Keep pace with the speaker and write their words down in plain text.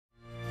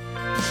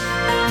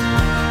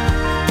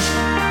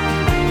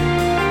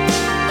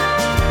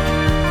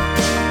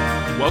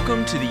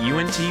to the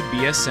UNT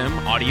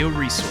BSM audio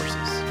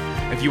resources.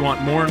 If you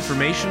want more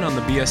information on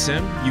the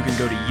BSM, you can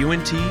go to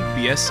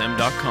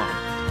untbsm.com.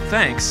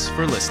 Thanks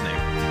for listening.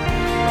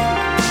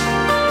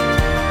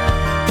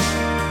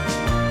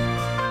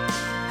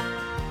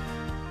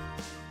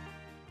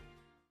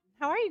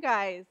 How are you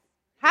guys?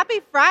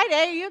 Happy Friday.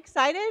 Are you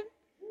excited?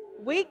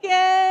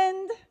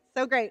 Weekend.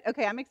 So great.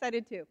 Okay, I'm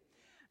excited too.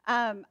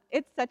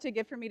 It's such a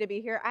gift for me to be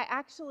here. I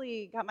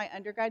actually got my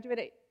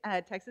undergraduate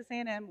at Texas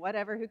A&M,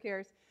 whatever, who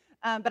cares?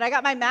 But I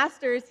got my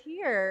master's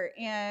here,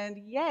 and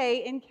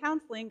yay, in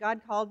counseling,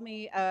 God called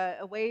me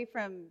away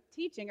from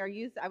teaching,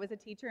 I was a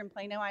teacher in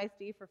Plano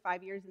ISD for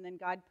 5 years, and then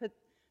God put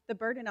the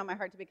burden on my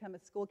heart to become a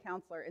school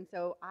counselor. And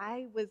so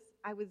I was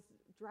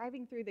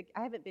driving through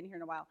I haven't been here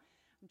in a while.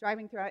 I'm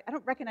driving through, I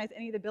don't recognize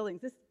any of the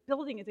buildings. This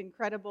building is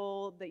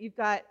incredible, that you've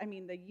got,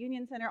 the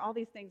Union Center, all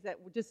these things that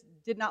just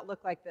did not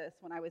look like this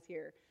when I was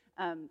here.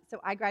 So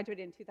I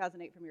graduated in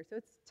 2008 from here, so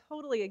it's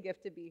totally a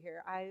gift to be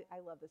here. I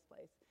love this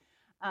place.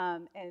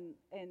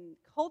 And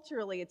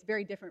culturally, it's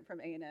very different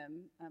from A&M.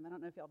 I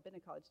don't know if y'all been to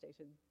College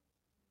Station.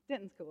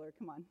 Denton Schooler,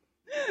 come on.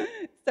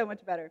 So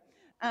much better.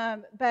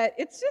 But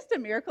it's just a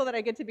miracle that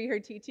I get to be here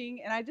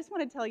teaching, and I just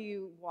want to tell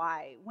you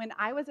why. When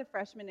I was a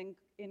freshman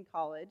in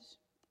college,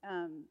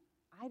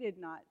 I did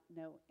not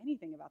know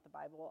anything about the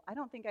Bible. I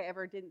don't think I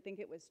ever didn't think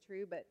it was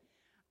true, but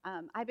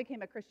I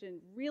became a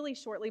Christian really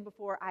shortly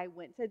before I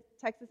went to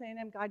Texas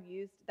A&M. God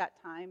used that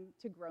time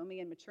to grow me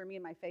and mature me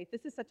in my faith.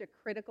 This is such a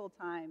critical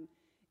time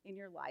in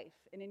your life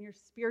and in your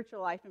spiritual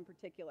life in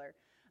particular.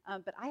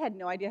 But I had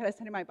no idea how to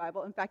study my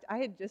Bible. In fact, I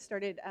had just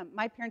started,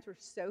 my parents were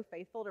so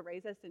faithful to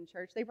raise us in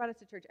church. They brought us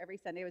to church every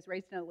Sunday. I was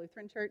raised in a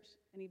Lutheran church.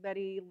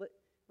 Anybody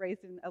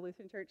raised in a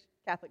Lutheran church?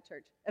 Catholic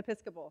church,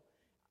 Episcopal,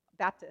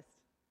 Baptist.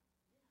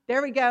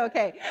 There we go,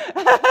 okay.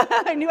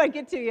 I knew I'd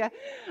get to you.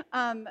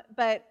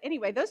 But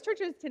anyway, those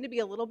churches tend to be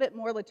a little bit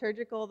more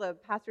liturgical. The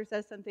pastor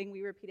says something,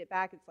 we repeat it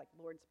back. It's like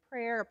Lord's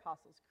Prayer,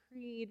 Apostles'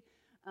 Creed.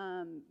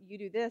 You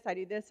do this, I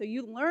do this. So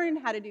you learn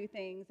how to do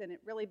things, and it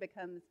really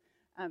becomes,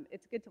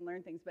 it's good to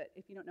learn things, but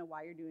if you don't know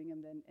why you're doing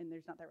them, and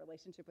there's not that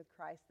relationship with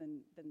Christ, then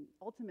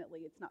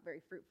ultimately it's not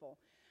very fruitful.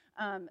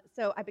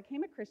 So I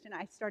became a Christian.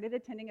 I started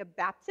attending a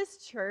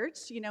Baptist church,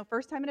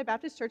 first time in a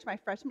Baptist church my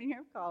freshman year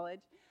of college.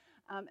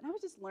 And I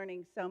was just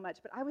learning so much,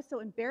 but I was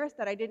so embarrassed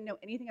that I didn't know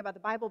anything about the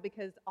Bible,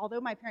 because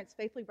although my parents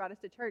faithfully brought us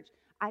to church,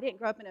 I didn't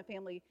grow up in a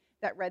family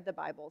that read the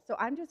Bible. So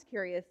I'm just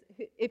curious,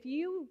 if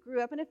you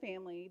grew up in a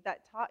family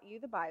that taught you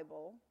the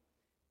Bible,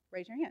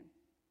 raise your hand.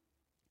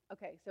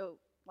 Okay, so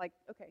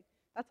okay,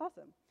 that's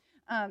awesome.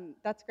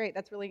 That's great.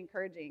 That's really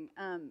encouraging.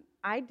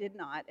 I did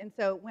not. And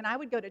so when I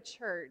would go to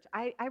church,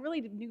 I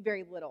really knew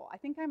very little. I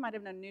think I might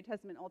have known New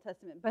Testament, Old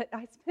Testament, but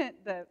I spent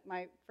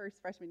my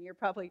first freshman year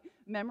probably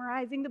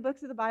memorizing the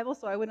books of the Bible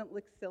so I wouldn't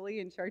look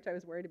silly in church. I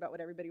was worried about what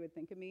everybody would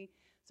think of me,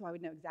 so I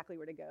would know exactly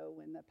where to go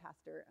when the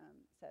pastor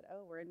said,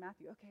 oh, we're in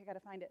Matthew. Okay, I got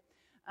to find it.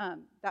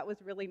 That was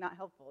really not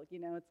helpful.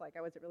 It's like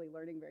I wasn't really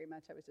learning very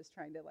much. I was just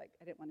trying to,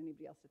 I didn't want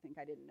anybody else to think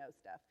I didn't know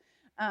stuff.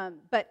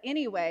 But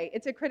anyway,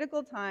 it's a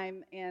critical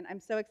time, and I'm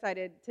so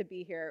excited to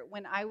be here.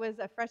 When I was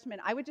a freshman,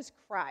 I would just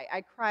cry.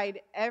 I cried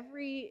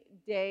every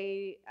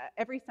day,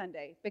 every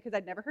Sunday, because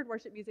I'd never heard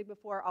worship music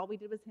before. All we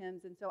did was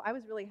hymns, and so I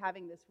was really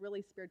having this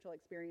really spiritual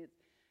experience.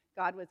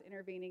 God was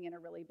intervening in a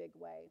really big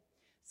way.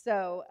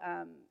 So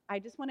I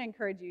just want to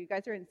encourage you. You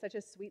guys are in such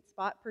a sweet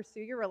spot.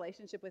 Pursue your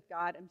relationship with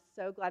God. I'm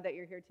so glad that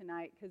you're here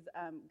tonight, because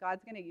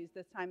God's going to use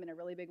this time in a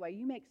really big way.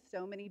 You make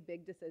so many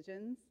big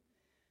decisions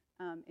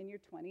in your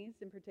 20s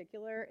in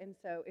particular, and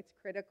so it's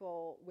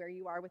critical where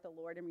you are with the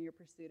Lord and your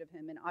pursuit of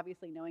Him, and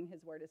obviously knowing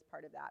His Word is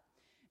part of that.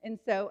 And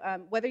so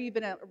whether you've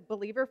been a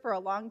believer for a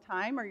long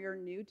time, or you're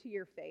new to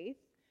your faith,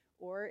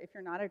 or if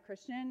you're not a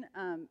Christian,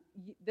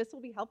 this will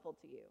be helpful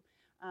to you.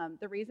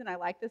 The reason I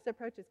like this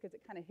approach is because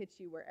it kind of hits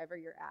you wherever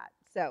you're at.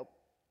 So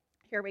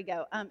here we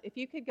go. If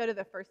you could go to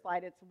the first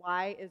slide, it's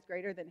why is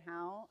greater than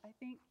how, I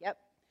think. Yep.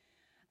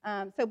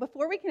 So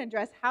before we can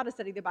address how to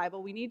study the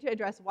Bible, we need to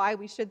address why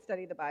we should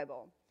study the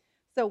Bible.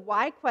 So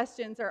why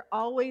questions are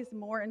always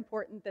more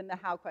important than the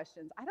how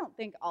questions. I don't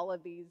think all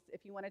of these,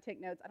 if you want to take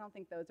notes, I don't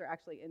think those are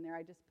actually in there.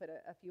 I just put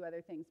a few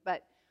other things.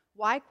 But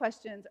why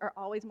questions are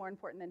always more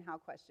important than how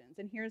questions.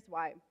 And here's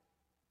why.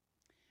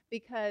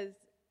 Because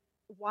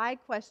why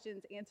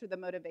questions answer the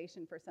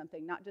motivation for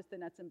something, not just the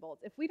nuts and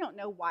bolts. If we don't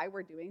know why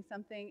we're doing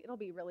something, it'll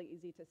be really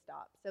easy to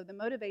stop. So the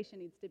motivation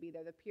needs to be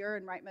there. The pure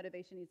and right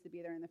motivation needs to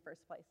be there in the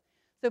first place.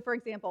 So for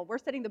example, we're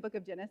studying the book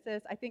of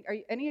Genesis. I think, are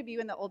any of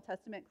you in the Old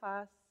Testament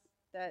class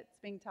that's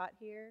being taught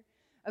here?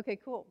 Okay,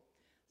 cool.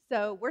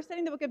 So we're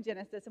studying the book of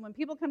Genesis, and when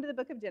people come to the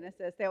book of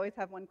Genesis, they always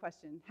have one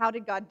question: how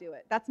did God do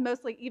it? That's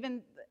mostly,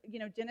 even,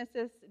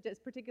 Genesis,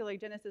 just particularly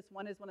Genesis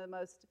 1 is one of the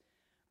most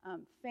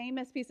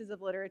famous pieces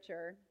of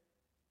literature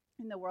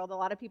in the world. A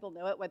lot of people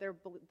know it,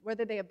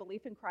 whether they have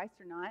belief in Christ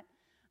or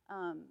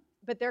not.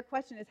 But their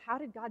question is, how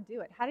did God do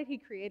it? How did He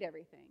create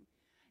everything?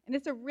 And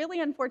it's a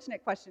really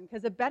unfortunate question,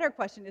 because a better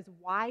question is,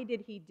 why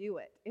did He do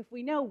it? If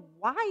we know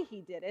why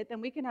He did it, then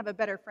we can have a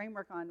better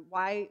framework on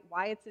why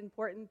it's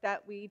important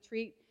that we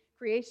treat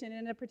creation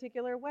in a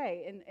particular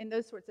way, and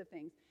those sorts of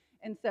things.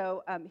 And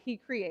so he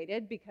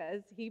created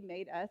because he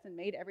made us and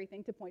made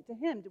everything to point to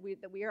him,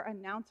 that we are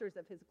announcers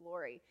of his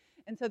glory.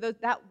 And so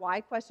that why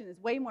question is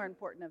way more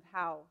important of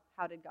how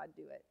did God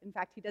do it. In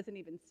fact, he doesn't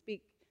even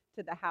speak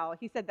to the how.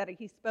 He said that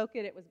he spoke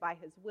it was by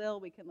his will.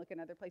 We can look in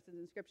other places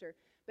in Scripture.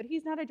 But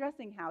he's not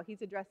addressing how.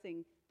 He's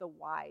addressing the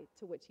why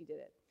to which he did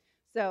it.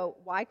 So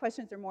why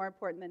questions are more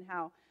important than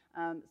how.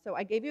 So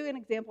I gave you an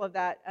example of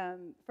that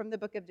from the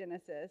book of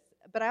Genesis.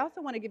 But I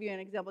also want to give you an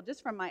example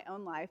just from my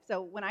own life.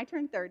 So when I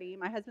turned 30,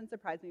 my husband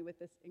surprised me with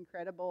this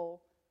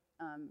incredible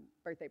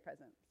birthday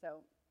present.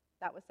 So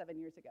that was 7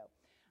 years ago.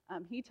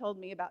 He told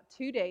me about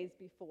 2 days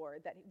before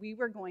that we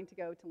were going to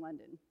go to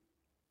London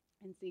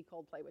and see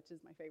Coldplay, which is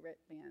my favorite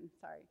band.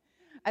 Sorry.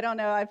 I don't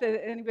know if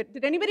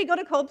did anybody go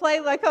to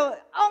Coldplay? Like,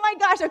 oh my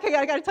gosh. Okay,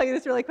 I got to tell you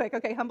this really quick.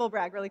 Okay, humble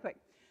brag really quick.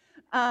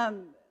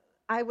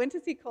 I went to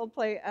see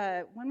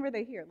Coldplay. When were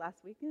they here?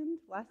 Last weekend?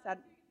 Last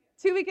Saturday?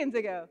 2 weekends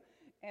ago.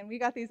 And we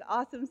got these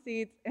awesome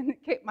seats. And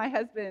my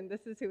husband,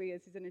 this is who he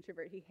is. He's an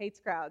introvert. He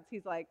hates crowds.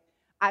 He's like,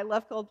 I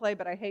love Coldplay,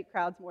 but I hate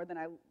crowds more than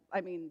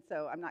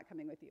so I'm not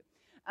coming with you.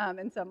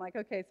 And so I'm like,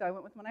 okay. So I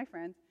went with one of my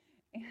friends.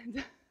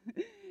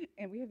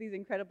 And we have these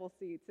incredible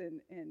seats,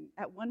 and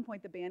at one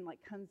point the band like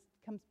comes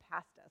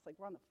past us, like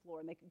we're on the floor,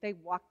 and they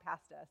walk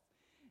past us,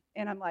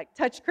 and I'm like,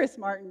 touch Chris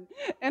Martin,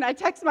 and I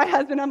text my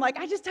husband, I'm like,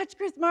 I just touched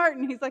Chris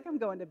Martin. He's like, I'm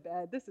going to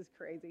bed. This is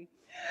crazy,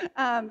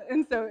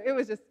 and so it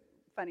was just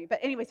funny. But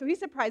anyway, so he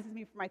surprises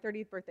me for my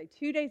 30th birthday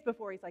 2 days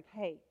before. He's like,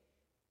 hey,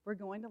 we're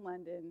going to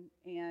London,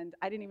 and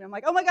I'm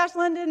like, oh my gosh,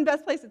 London,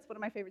 best place. It's one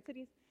of my favorite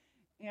cities,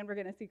 and we're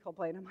going to see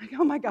Coldplay. And I'm like,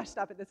 oh my gosh,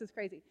 stop it. This is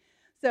crazy.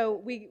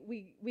 So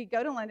we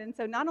go to London.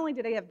 So not only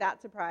did I have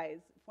that surprise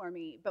for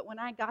me, but when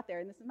I got there,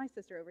 and this is my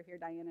sister over here,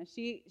 Diana,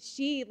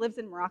 she lives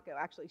in Morocco,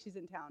 actually. She's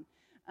in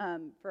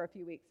town for a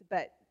few weeks.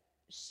 But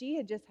she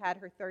had just had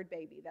her third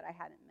baby that I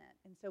hadn't met.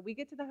 And so we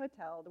get to the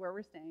hotel where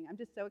we're staying. I'm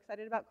just so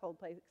excited about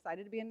Coldplay,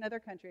 excited to be in another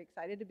country,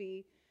 excited to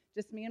be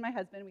just me and my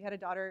husband. We had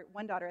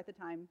one daughter at the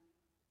time.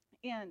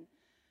 And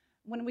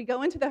when we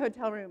go into the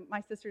hotel room,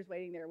 my sister's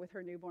waiting there with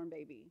her newborn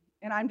baby.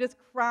 And I'm just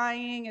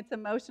crying. It's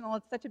emotional.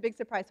 It's such a big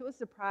surprise. So it was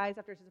surprise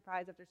after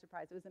surprise after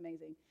surprise. It was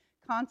amazing.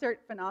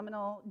 Concert,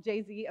 phenomenal.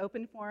 Jay-Z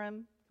opened for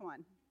him. Come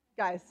on,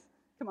 guys.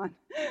 Come on.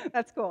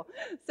 That's cool.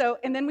 So,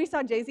 and then we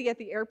saw Jay-Z at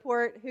the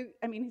airport.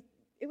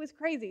 It was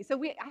crazy.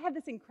 So I had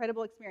this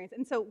incredible experience.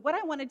 And so what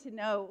I wanted to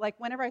know, like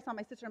whenever I saw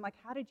my sister, I'm like,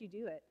 how did you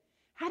do it?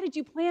 How did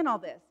you plan all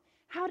this?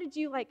 How did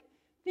you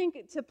think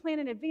to plan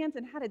in advance,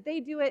 and how did they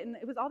do it? And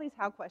it was all these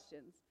how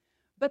questions.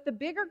 But the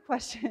bigger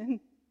question,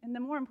 and the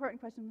more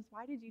important question, was,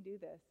 why did you do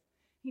this?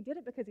 He did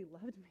it because he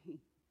loved me.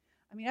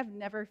 I've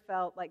never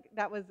felt like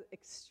that was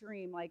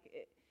extreme.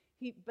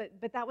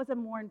 But that was a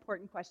more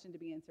important question to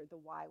be answered, the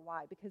why.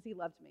 Why? Because he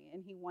loved me,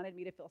 and he wanted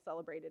me to feel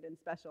celebrated and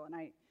special, and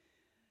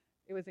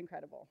it was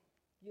incredible.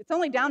 It's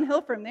only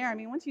downhill from there.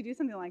 Once you do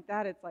something like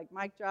that, it's like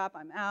mic drop,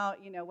 I'm out,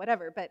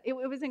 whatever. But it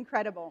was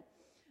incredible.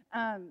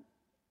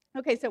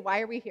 Okay, so why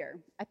are we here?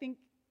 I think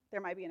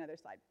there might be another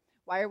slide.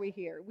 Why are we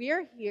here? We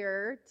are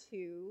here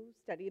to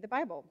study the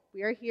Bible.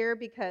 We are here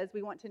because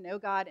we want to know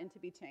God and to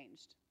be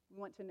changed. We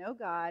want to know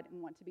God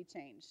and want to be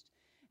changed.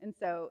 And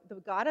so the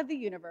God of the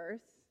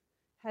universe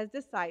has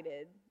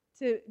decided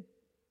to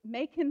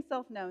make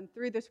himself known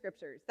through the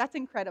Scriptures. That's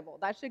incredible.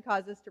 That should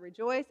cause us to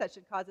rejoice. That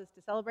should cause us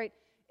to celebrate.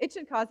 It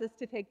should cause us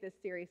to take this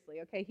seriously,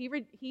 okay?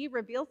 He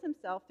reveals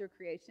himself through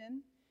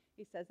creation.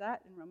 He says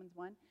that in Romans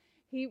 1.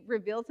 He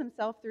reveals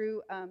himself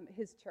through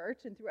his church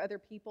and through other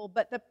people,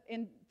 but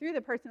through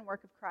the person and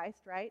work of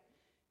Christ, right?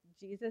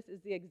 Jesus is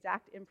the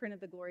exact imprint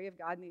of the glory of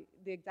God and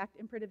the exact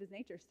imprint of his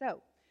nature.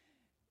 So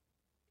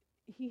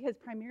he has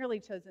primarily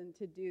chosen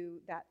to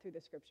do that through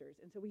the Scriptures,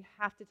 and so we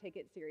have to take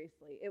it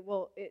seriously.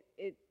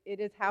 It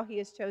is how he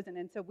has chosen,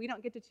 and so we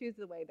don't get to choose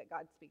the way that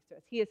God speaks to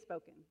us. He has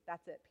spoken.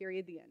 That's it.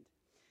 Period. The end.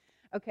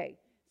 Okay.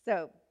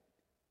 So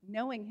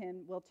knowing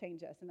him will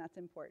change us, and that's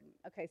important.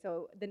 Okay,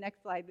 so the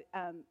next slide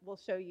will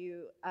show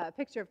you a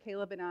picture of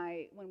Caleb and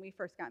I when we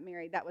first got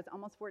married. That was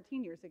almost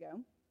 14 years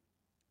ago.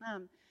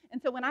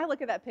 And so when I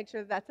look at that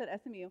picture, that's at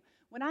SMU.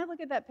 When I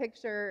look at that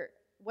picture,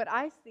 what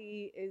I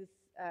see is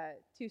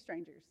two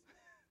strangers.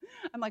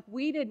 I'm like,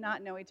 we did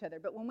not know each other.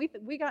 But when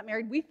we got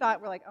married, we thought,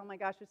 we're like, oh my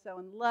gosh, we're so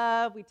in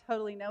love. We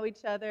totally know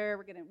each other.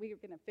 We're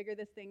gonna figure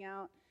this thing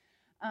out.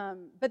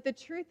 But the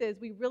truth is,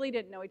 we really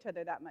didn't know each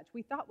other that much.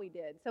 We thought we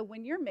did. So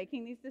when you're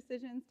making these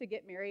decisions to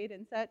get married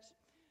and such,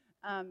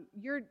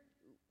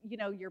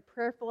 you're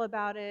prayerful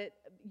about it.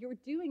 You're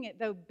doing it,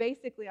 though,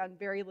 basically on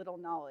very little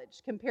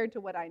knowledge compared to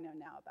what I know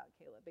now about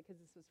Caleb, because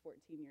this was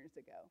 14 years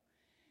ago.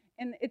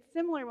 And it's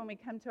similar when we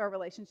come to our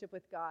relationship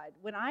with God.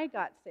 When I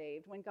got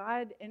saved, when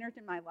God entered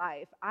in my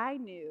life, I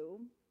knew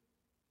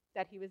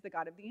that he was the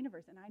God of the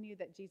universe, and I knew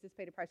that Jesus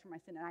paid a price for my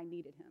sin, and I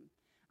needed him.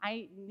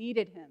 I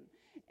needed him.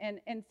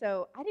 And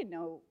so I didn't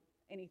know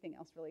anything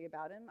else really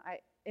about him.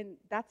 And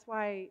that's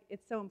why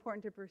it's so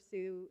important to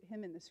pursue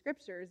him in the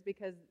Scriptures,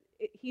 because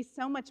he's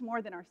so much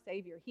more than our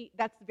Savior.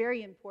 That's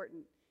very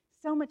important.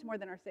 so much more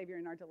than our Savior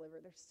and our Deliverer.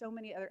 There's so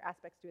many other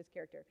aspects to his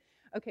character.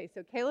 Okay,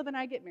 so Caleb and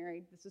I get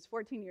married. This was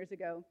 14 years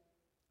ago.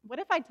 What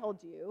if I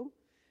told you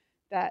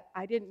that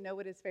I didn't know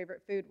what his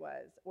favorite food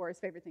was, or his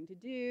favorite thing to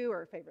do,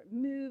 or favorite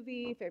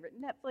movie, favorite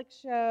Netflix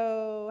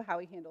show, how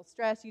he handles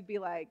stress? You'd be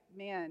like,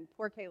 man,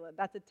 poor Caleb,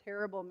 that's a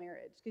terrible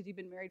marriage, because you've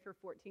been married for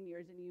 14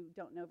 years and you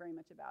don't know very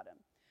much about him.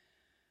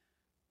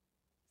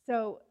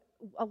 So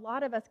a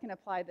lot of us can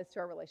apply this to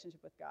our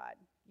relationship with God,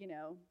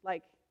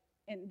 like,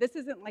 and this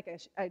isn't like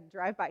a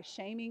drive-by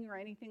shaming or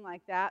anything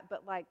like that,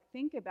 but like,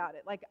 think about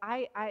it. Like,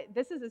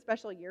 this is a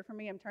special year for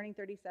me. I'm turning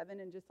 37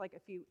 in just like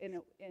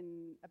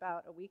in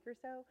about a week or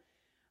so.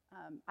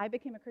 I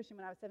became a Christian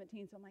when I was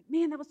 17, so I'm like,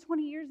 man, that was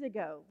 20 years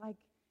ago. Like,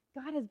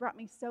 God has brought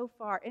me so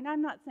far. And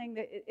I'm not saying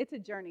that it's a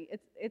journey.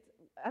 It's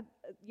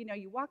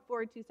you walk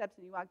forward 2 steps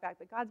and you walk back,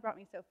 but God's brought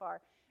me so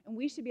far. And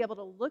we should be able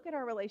to look at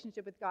our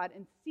relationship with God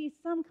and see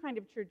some kind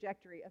of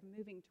trajectory of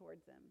moving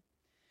towards him.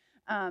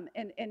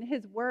 And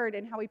his word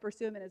and how we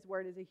pursue him in his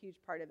word is a huge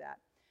part of that.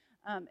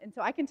 And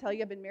so I can tell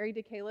you, I've been married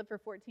to Caleb for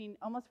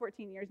almost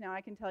 14 years now.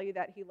 I can tell you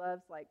that he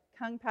loves like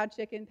Kung Pao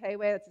chicken, Pei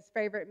Wei. That's his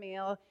favorite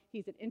meal.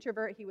 He's an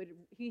introvert.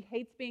 He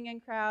hates being in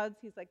crowds.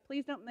 He's like,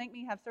 please don't make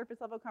me have surface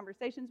level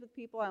conversations with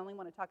people. I only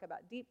want to talk about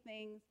deep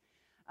things.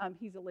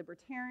 He's a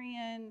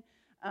libertarian.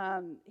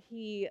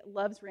 He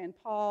loves Rand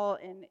Paul,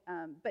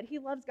 but he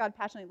loves God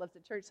passionately, loves the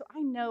church. So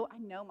I know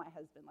my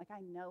husband. Like,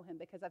 I know him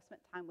because I've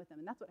spent time with him,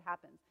 and that's what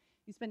happens.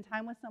 You spend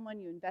time with someone,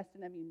 you invest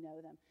in them, you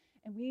know them.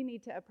 And we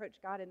need to approach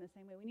God in the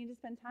same way. We need to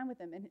spend time with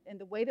him. And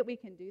the way that we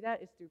can do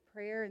that is through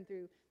prayer and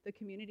through the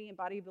community and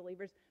body of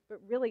believers.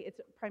 But really,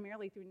 it's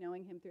primarily through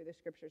knowing him through the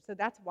scriptures. So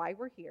that's why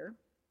we're here.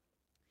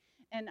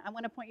 And I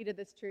want to point you to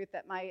this truth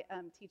that my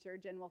teacher,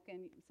 Jen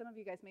Wilkin, some of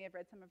you guys may have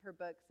read some of her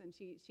books, and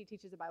she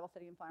teaches a Bible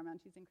study in Flower Mound.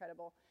 She's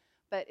incredible.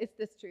 But it's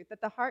this truth,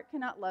 that the heart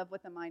cannot love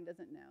what the mind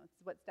doesn't know. It's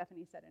what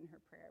Stephanie said in her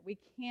prayer. We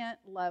can't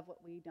love what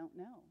we don't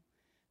know.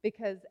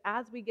 Because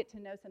as we get to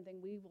know something,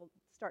 we will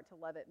start to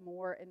love it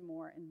more and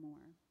more and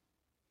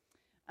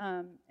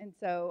more. And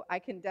so I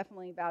can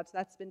definitely vouch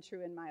that's been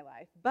true in my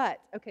life. But,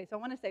 okay, so I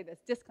want to say this,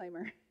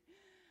 disclaimer.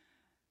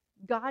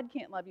 God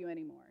can't love you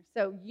anymore.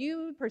 So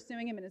you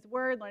pursuing him in his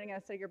word, learning how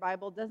to study your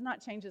Bible, does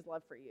not change his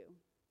love for you.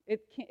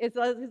 His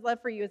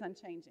love for you is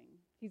unchanging.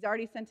 He's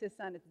already sent his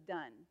son. It's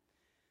done.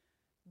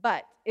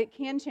 But it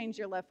can change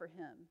your love for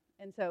him.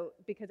 And so,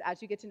 because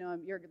as you get to know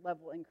him, your love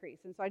will increase.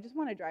 And so I just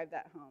want to drive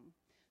that home.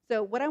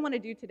 So what I want to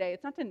do today,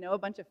 it's not to know a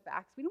bunch of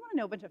facts. We don't want to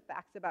know a bunch of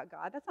facts about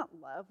God. That's not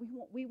love.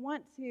 We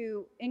want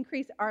to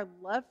increase our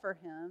love for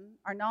him,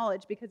 our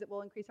knowledge, because it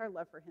will increase our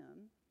love for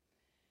him.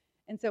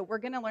 And so we're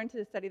going to learn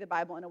to study the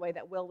Bible in a way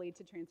that will lead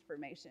to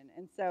transformation.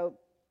 And so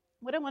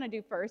what I want to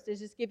do first is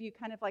just give you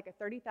kind of like a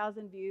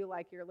 30,000 view,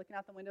 like you're looking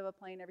out the window of a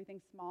plane,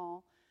 everything's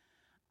small,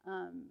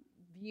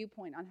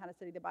 viewpoint on how to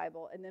study the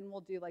Bible. And then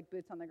we'll do like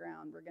boots on the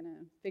ground. We're going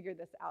to figure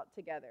this out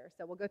together.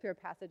 So we'll go through a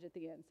passage at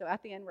the end. So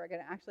at the end, we're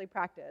going to actually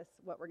practice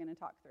what we're going to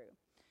talk through.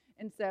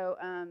 And so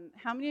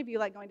how many of you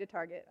like going to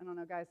Target? I don't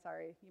know, guys,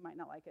 sorry, you might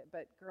not like it,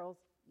 but girls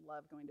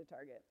love going to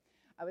Target.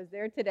 I was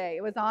there today.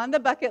 It was on the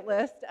bucket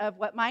list of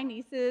what my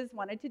nieces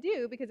wanted to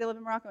do because they live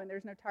in Morocco and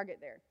there's no Target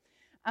there.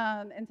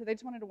 And so they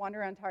just wanted to wander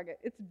around Target.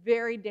 It's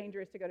very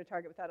dangerous to go to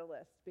Target without a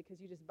list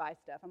because you just buy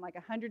stuff. I'm like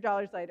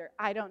 $100 later.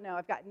 I don't know.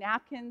 I've got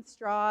napkins,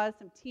 straws,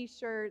 some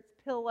T-shirts,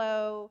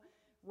 pillow,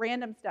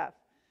 random stuff.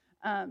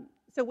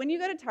 So when you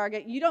go to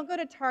Target, you don't go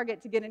to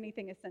Target to get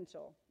anything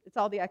essential. It's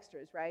all the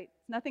extras, right?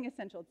 It's nothing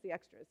essential. It's the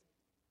extras.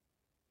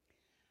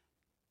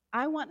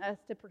 I want us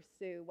to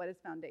pursue what is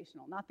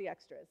foundational, not the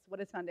extras.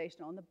 What is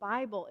foundational? And the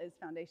Bible is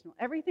foundational.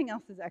 Everything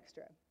else is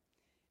extra.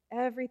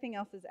 Everything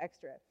else is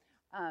extra.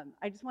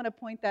 I just want to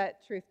point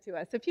that truth to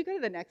us. So if you go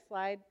to the next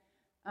slide,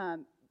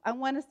 I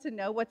want us to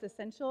know what's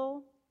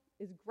essential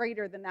is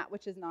greater than that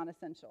which is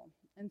non-essential.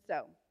 And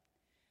so,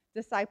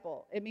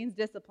 disciple, it means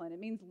discipline. It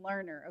means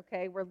learner,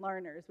 okay? We're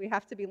learners. We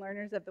have to be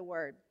learners of the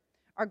Word.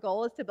 Our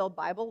goal is to build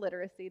Bible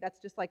literacy. That's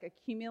just like a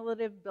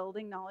cumulative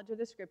building knowledge of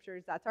the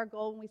Scriptures. That's our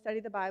goal when we study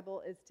the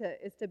Bible, is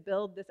to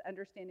build this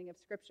understanding of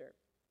Scripture.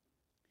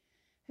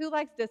 Who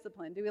likes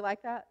discipline? Do we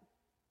like that?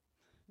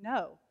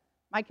 No.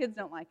 My kids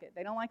don't like it.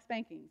 They don't like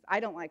spankings.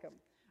 I don't like them.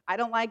 I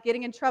don't like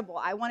getting in trouble.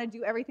 I want to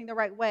do everything the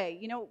right way.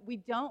 You know, we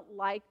don't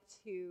like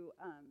to,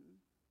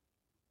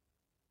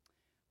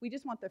 we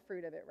just want the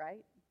fruit of it,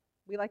 right?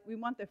 We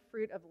want the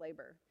fruit of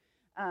labor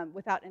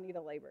without any of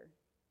the labor.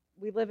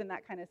 We live in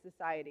that kind of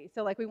society.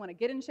 So like we want to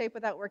get in shape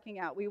without working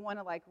out. We want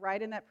to like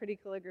write in that pretty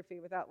calligraphy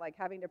without like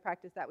having to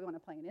practice that. We want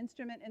to play an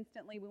instrument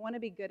instantly. We want to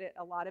be good at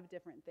a lot of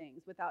different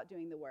things without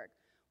doing the work.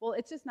 Well,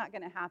 it's just not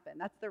going to happen.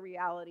 That's the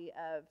reality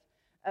of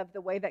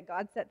the way that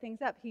God set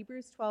things up.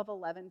 Hebrews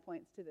 12:11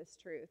 points to this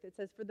truth. It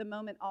says, for the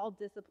moment, all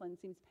discipline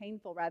seems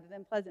painful rather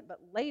than pleasant, but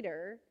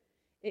later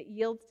it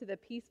yields to the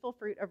peaceful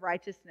fruit of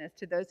righteousness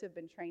to those who have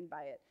been trained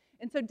by it.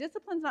 And so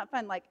discipline's not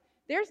fun. Like,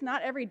 there's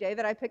not every day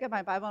that I pick up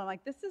my Bible and I'm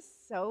like, this is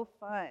so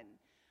fun.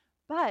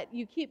 But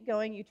you keep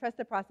going, you trust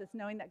the process,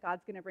 knowing that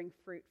God's going to bring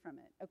fruit from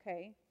it,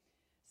 okay?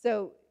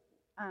 So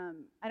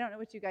I don't know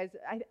what you guys,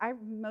 I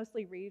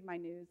mostly read my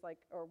news, like,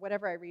 or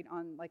whatever I read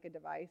on like a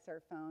device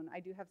or phone. I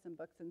do have some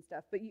books and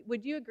stuff, but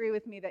would you agree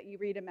with me that you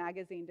read a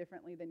magazine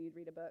differently than you'd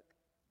read a book?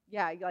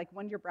 Yeah, like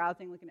one you're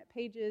browsing, looking at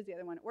pages, the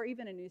other one, or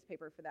even a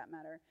newspaper for that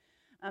matter.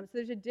 So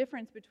there's a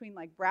difference between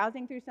like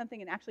browsing through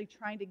something and actually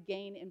trying to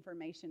gain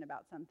information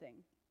about something.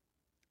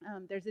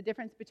 There's a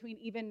difference between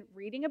even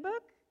reading a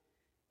book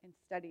and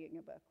studying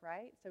a book,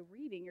 right? So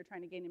reading, you're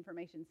trying to gain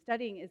information.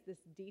 Studying is this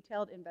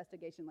detailed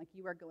investigation, like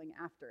you are going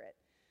after it.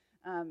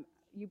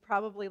 You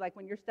probably, like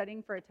when you're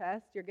studying for a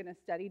test, you're going to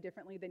study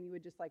differently than you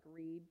would just like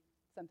read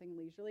something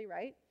leisurely,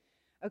 right?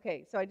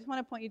 Okay, so I just want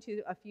to point you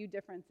to a few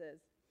differences.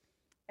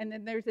 And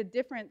then there's a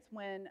difference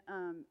when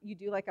you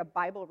do like a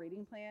Bible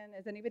reading plan.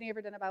 Has anybody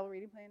ever done a Bible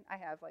reading plan? I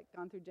have, like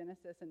gone through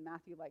Genesis and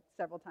Matthew like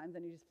several times,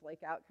 and you just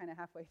flake out kind of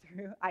halfway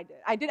through.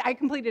 I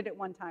completed it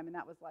one time, and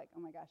that was like, oh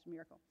my gosh, a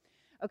miracle.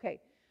 Okay,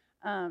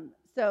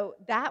 so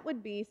that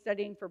would be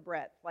studying for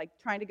breadth, like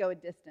trying to go a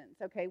distance.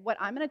 Okay, what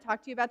I'm going to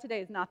talk to you about today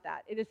is not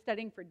that. It is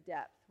studying for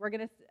depth.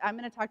 I'm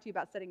going to talk to you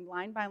about studying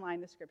line by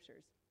line the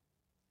scriptures.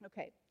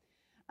 Okay,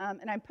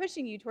 and I'm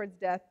pushing you towards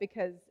depth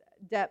because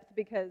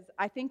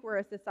I think we're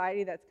a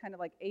society that's kind of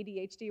like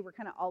ADHD. We're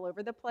kind of all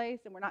over the place,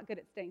 and we're not good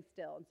at staying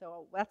still. And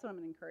so that's what I'm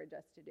going to encourage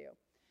us to do.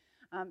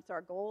 So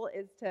our goal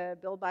is to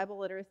build Bible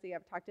literacy.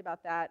 I've talked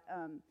about that.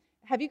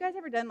 Have you guys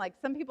ever done, like,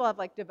 some people have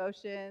like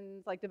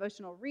devotions, like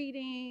devotional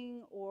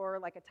reading, or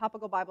like a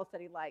topical Bible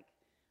study like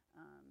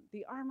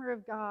the armor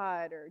of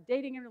God, or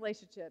dating and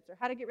relationships, or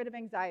how to get rid of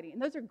anxiety?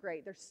 And those are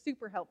great. They're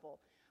super helpful.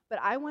 But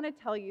I want to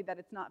tell you that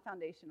it's not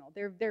foundational.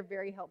 They're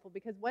very helpful,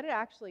 because what it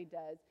actually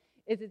does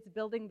is it's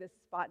building this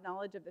spot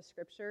knowledge of the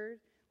scriptures.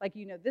 Like,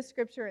 you know this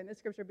scripture and this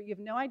scripture, but you have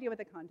no idea what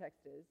the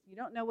context is. You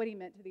don't know what he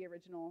meant to the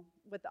original,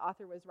 what the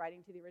author was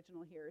writing to the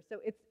original hearer. So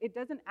it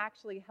doesn't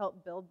actually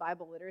help build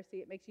Bible literacy.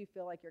 It makes you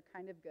feel like you're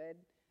kind of good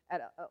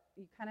at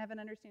you kind of have an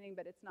understanding,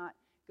 but it's not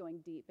going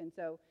deep. And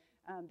so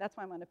that's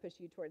why I'm going to push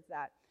you towards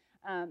that.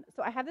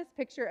 So I have this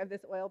picture of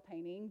this oil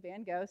painting,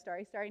 Van Gogh,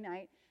 Starry, Starry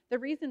Night. The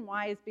reason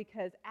why is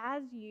because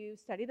as you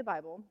study the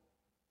Bible,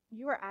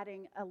 you are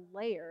adding a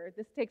layer.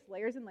 This takes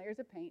layers and layers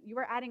of paint. You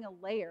are adding a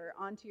layer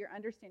onto your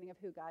understanding of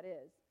who God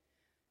is.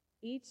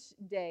 Each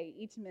day,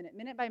 each minute,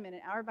 minute by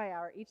minute, hour by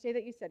hour, each day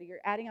that you study, you're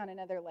adding on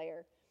another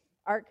layer.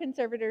 Art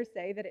conservators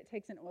say that it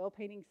takes an oil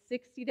painting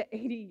 60 to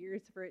 80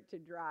 years for it to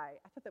dry.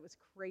 I thought that was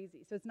crazy.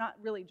 So it's not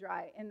really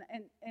dry. And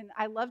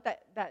I love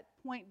that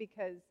point,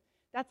 because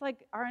that's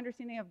like our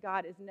understanding of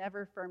God is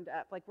never firmed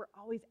up. Like, we're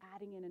always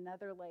adding in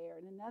another layer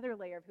and another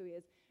layer of who he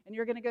is. And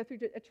you're going to go through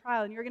a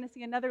trial, and you're going to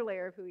see another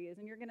layer of who he is.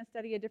 And you're going to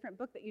study a different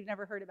book that you've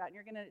never heard about, and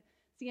you're going to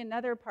see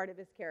another part of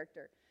his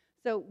character.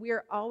 So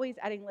we're always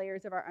adding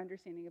layers of our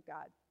understanding of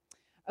God.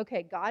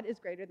 Okay, God is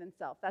greater than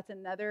self. That's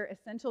another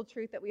essential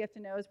truth that we have to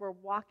know as we're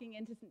walking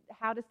into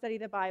how to study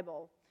the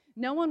Bible.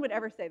 No one would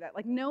ever say that.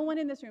 Like, no one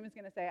in this room is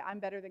going to say, I'm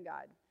better than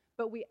God.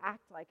 But we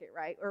act like it,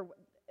 right? Or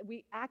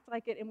we act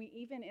like it, and we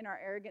even in our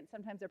arrogance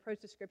sometimes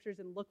approach the scriptures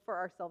and look for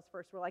ourselves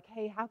first. We're like,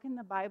 hey, how can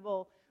the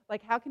Bible,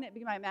 like, how can it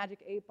be my magic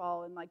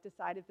 8-ball and like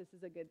decide if this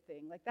is a good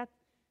thing? Like, that's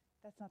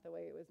not the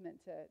way it was meant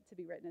to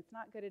be written. It's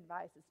not good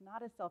advice. It's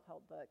not a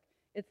self-help book.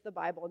 It's the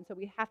Bible. And so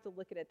we have to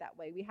look at it that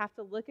way. We have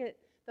to look at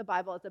the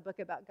Bible as a book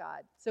about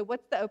God. So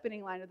what's the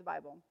opening line of the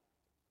Bible?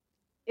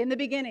 In the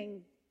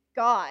beginning,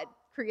 God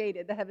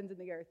created the heavens and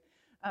the earth.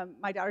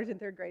 My daughter's in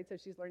 3rd grade, so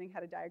she's learning how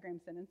to diagram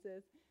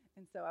sentences.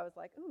 And so I was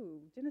like, ooh,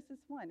 Genesis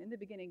 1, in the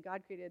beginning,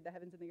 God created the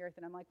heavens and the earth.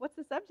 And I'm like, what's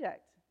the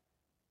subject?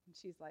 And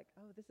she's like,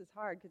 oh, this is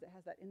hard because it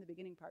has that in the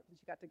beginning part. And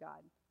she got to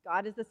God.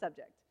 God is the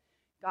subject.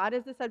 God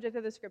is the subject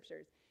of the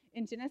scriptures.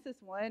 In Genesis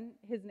 1,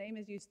 his name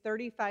is used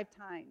 35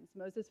 times.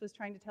 Moses was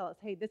trying to tell us,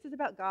 hey, this is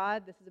about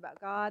God, this is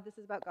about God, this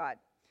is about God.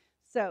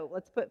 So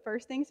let's put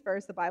first things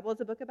first. The Bible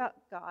is a book about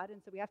God,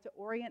 and so we have to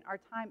orient our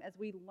time as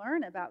we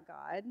learn about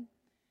God,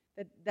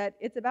 that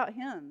it's about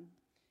him.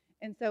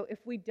 And so if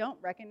we don't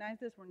recognize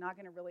this, we're not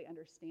going to really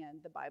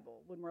understand the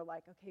Bible when we're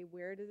like, okay,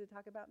 where does it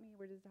talk about me?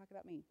 Where does it talk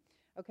about me?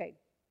 Okay,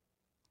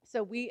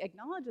 so we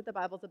acknowledge that the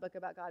Bible's a book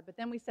about God, but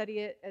then we study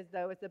it as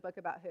though it's a book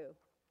about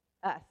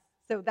who? Us.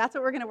 So that's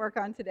what we're going to work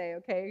on today,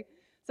 okay?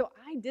 So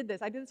I did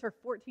this for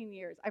 14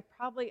 years. I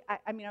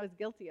was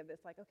guilty of this.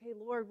 Like, okay,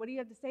 Lord, what do you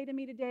have to say to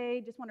me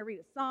today? Just want to read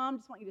a psalm.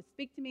 Just want you to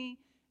speak to me.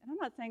 And I'm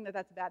not saying that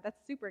that's bad.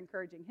 That's super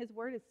encouraging. His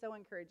word is so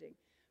encouraging.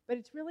 But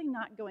it's really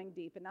not going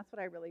deep, and that's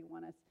what I really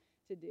want us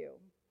to do.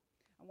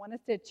 I want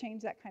us to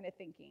change that kind of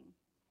thinking.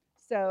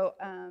 So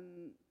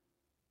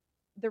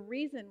the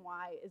reason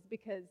why is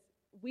because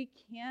we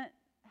can't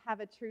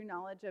have a true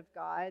knowledge of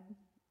God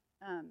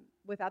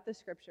without the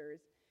scriptures,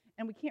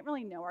 and we can't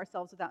really know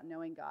ourselves without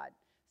knowing God.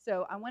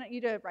 So I want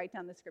you to write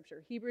down the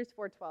scripture, Hebrews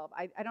 4:12.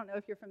 I don't know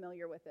if you're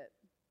familiar with it.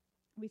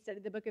 We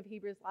studied the book of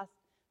Hebrews last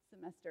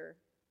semester.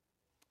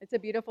 It's a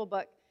beautiful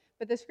book.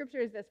 But the scripture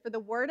is this: for the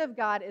word of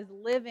God is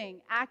living,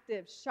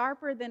 active,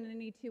 sharper than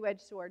any two-edged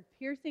sword,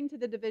 piercing to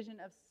the division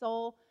of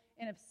soul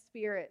and of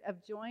spirit,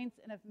 of joints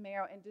and of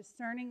marrow, and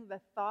discerning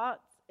the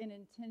thoughts and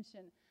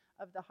intention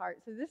of the heart.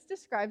 So this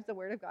describes the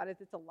Word of God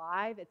as it's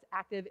alive, it's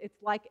active,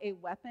 it's like a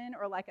weapon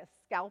or like a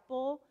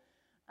scalpel.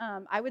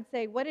 I would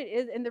say what it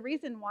is, and the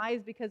reason why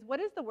is because what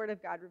does the Word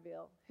of God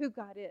reveal? Who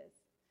God is.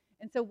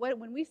 And so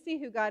when we see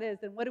who God is,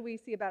 then what do we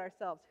see about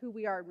ourselves? Who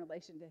we are in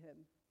relation to him.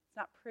 It's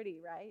not pretty,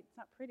 right? It's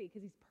not pretty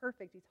because he's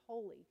perfect, he's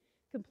holy,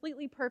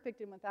 completely perfect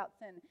and without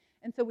sin.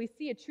 And so we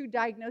see a true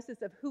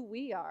diagnosis of who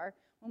we are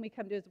when we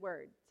come to his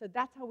Word. So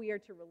that's how we are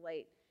to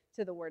relate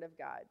to the Word of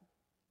God.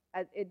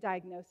 It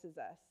diagnoses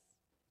us.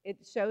 It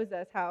shows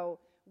us how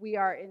we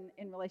are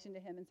in relation to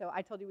him. And so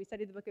I told you we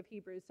studied the book of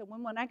Hebrews. So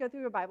when I go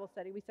through a Bible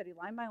study, we study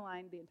line by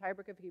line the entire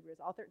book of Hebrews,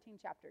 all 13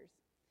 chapters.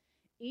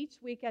 Each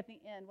week at the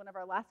end, one of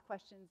our last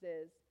questions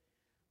is,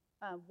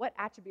 what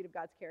attribute of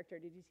God's character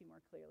did you see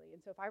more clearly?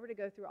 And so if I were to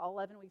go through all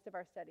 11 weeks of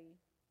our study,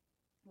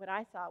 what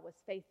I saw was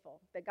faithful,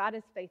 that God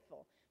is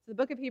faithful. So the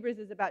book of Hebrews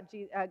is about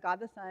God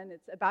the Son.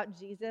 It's about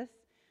Jesus.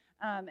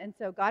 And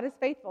so God is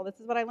faithful.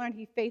 This is what I learned.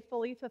 He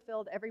faithfully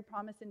fulfilled every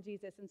promise in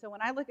Jesus. And so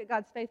when I look at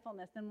God's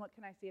faithfulness, then what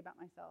can I see about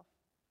myself?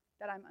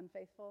 That I'm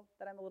unfaithful,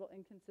 that I'm a little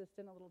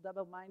inconsistent, a little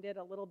double-minded,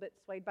 a little bit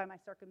swayed by my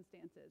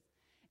circumstances.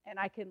 And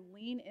I can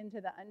lean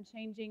into the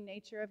unchanging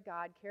nature of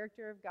God,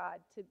 character of God,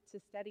 to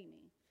steady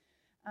me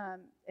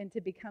and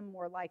to become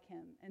more like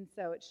him. And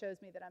so it shows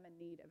me that I'm in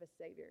need of a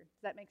Savior.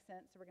 Does that make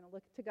sense? So we're going to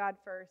look to God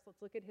first.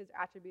 Let's look at his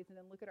attributes and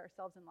then look at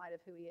ourselves in light of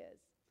who he is.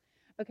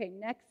 Okay,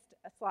 next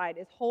slide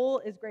is whole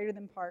is greater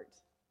than part.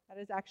 That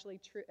is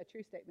actually a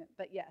true statement,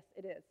 but yes,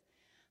 it is.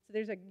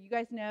 So you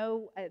guys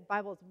know,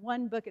 Bible is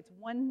one book. It's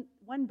one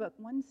book,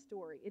 one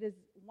story. It is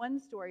one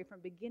story from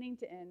beginning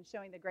to end,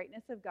 showing the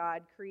greatness of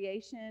God,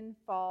 creation,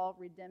 fall,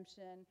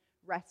 redemption,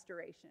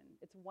 restoration.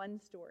 It's one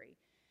story.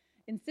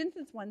 And since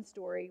it's one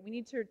story, we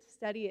need to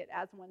study it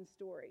as one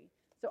story.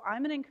 So I'm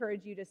going to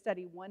encourage you to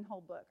study one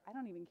whole book. I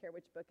don't even care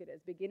which book it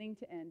is, beginning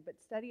to end, but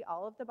study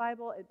all of the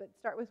Bible, but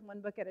start with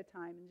one book at a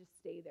time and just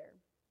stay there.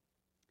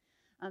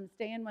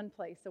 Stay in one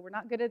place. So we're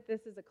not good at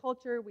this as a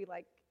culture. We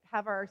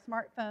have our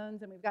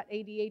smartphones and we've got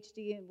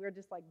ADHD and we're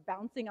just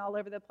bouncing all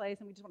over the place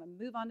and we just want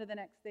to move on to the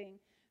next thing.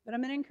 But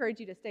I'm going to encourage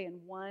you to stay in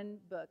one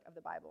book of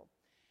the Bible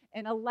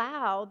and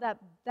allow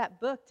that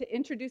book to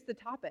introduce the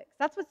topics.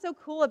 That's what's so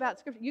cool about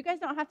Scripture. You guys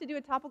don't have to do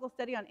a topical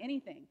study on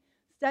anything.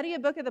 Study a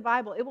book of the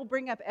Bible. It will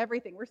bring up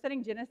everything. We're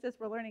studying Genesis.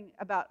 We're learning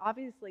about,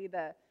 obviously,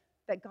 that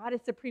God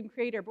is supreme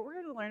creator, but we're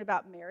going to learn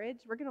about marriage.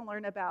 We're going to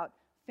learn about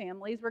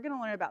families. We're going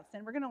to learn about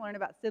sin. We're going to learn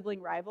about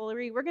sibling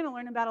rivalry. We're going to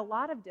learn about a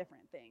lot of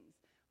different things.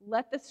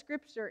 Let the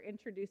Scripture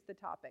introduce the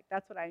topic.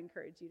 That's what I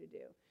encourage you to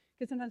do.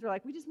 Because sometimes we're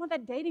like, we just want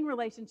that dating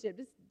relationship.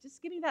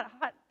 Just give me that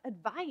hot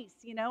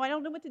advice. I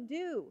don't know what to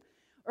do.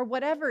 Or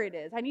whatever it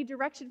is. I need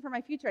direction for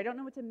my future. I don't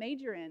know what to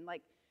major in.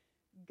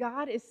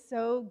 God is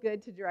so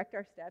good to direct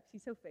our steps.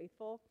 He's so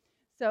faithful.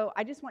 So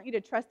I just want you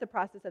to trust the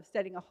process of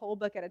studying a whole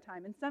book at a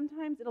time. And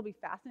sometimes it'll be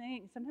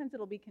fascinating. Sometimes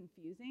it'll be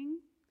confusing.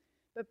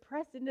 But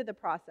press into the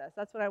process.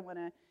 That's what I want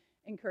to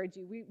encourage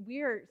you.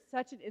 We are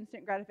such an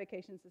instant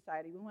gratification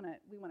society. We want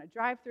to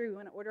drive through. We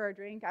want to order our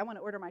drink. I want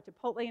to order my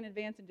Chipotle in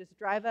advance and just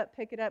drive up,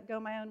 pick it up,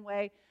 go my own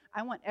way.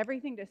 I want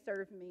everything to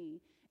serve me.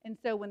 And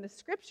so when the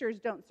Scriptures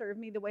don't serve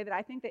me the way that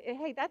I think that,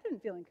 hey, that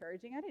didn't feel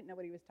encouraging. I didn't know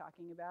what he was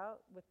talking about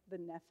with the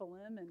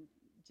Nephilim and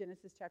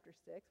Genesis chapter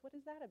 6. What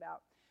is that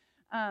about?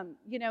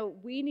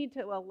 We need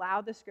to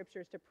allow the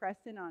Scriptures to press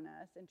in on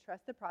us and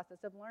trust the process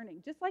of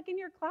learning. Just like in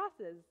your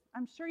classes.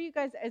 I'm sure you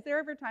guys, is there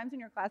ever times in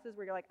your classes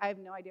where you're like, I have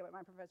no idea what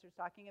my professor's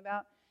talking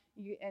about?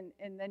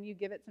 And then you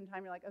give it some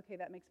time, you're like, okay,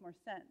 that makes more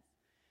sense.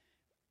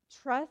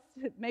 Trust,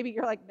 maybe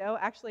you're like, no,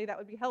 actually, that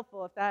would be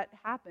helpful if that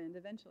happened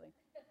eventually.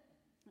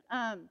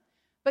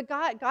 But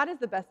God is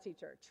the best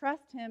teacher.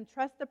 Trust him.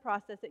 Trust the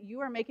process that you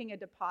are making a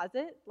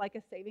deposit, like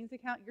a savings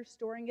account. You're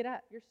storing it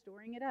up. You're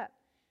storing it up.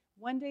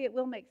 One day it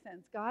will make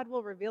sense. God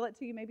will reveal it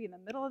to you maybe in the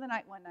middle of the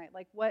night one night.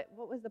 Like, what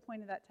was the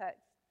point of that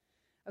text?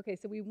 Okay,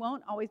 so we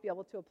won't always be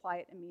able to apply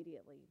it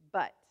immediately.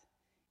 But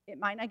it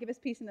might not give us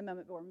peace in the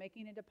moment, but we're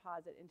making a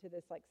deposit into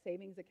this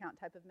savings account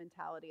type of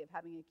mentality of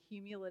having a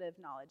cumulative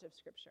knowledge of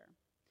Scripture.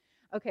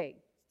 Okay,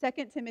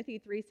 2 Timothy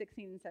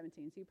 3:16 and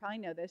 17. So you probably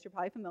know this. You're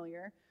probably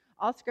familiar.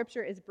 All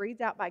Scripture is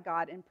breathed out by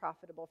God and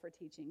profitable for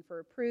teaching, for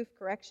reproof,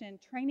 correction,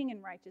 training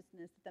in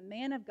righteousness, that the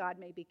man of God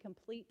may be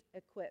complete,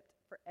 equipped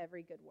for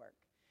every good work.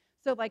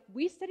 So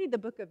we studied the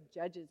book of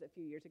Judges a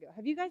few years ago.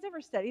 Have you guys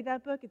ever studied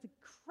that book? It's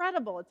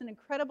incredible. It's an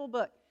incredible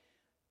book.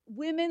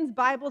 Women's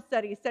Bible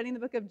study, studying the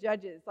book of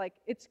Judges.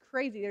 It's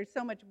crazy. There's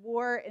so much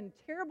war and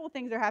terrible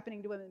things are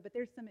happening to women, but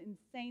there's some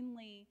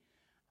insanely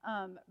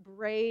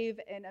brave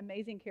and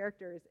amazing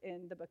characters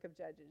in the book of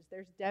Judges.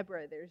 There's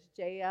Deborah. There's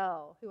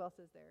Jael. Who else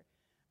is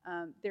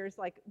there? There's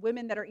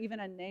women that are even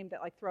unnamed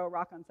that throw a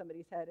rock on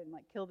somebody's head and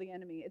kill the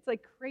enemy. It's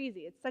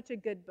crazy. It's such a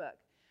good book.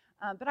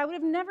 But I would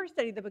have never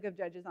studied the book of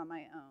Judges on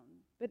my own.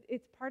 But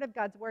it's part of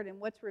God's word. And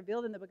what's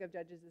revealed in the book of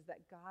Judges is that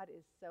God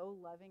is so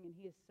loving and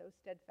he is so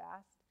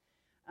steadfast.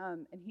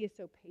 And he is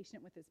so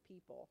patient with his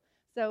people.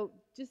 So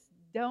just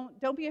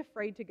don't be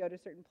afraid to go to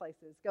certain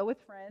places. Go with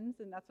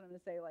friends. And that's what I'm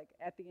going to say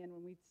at the end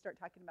when we start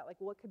talking about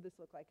what could this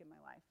look like in my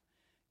life.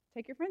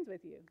 Take your friends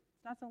with you.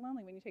 It's not so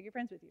lonely when you take your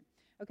friends with you.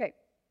 Okay,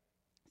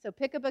 so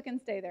pick a book and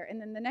stay there.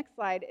 And then the next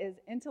slide is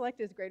intellect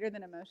is greater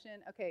than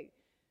emotion. Okay,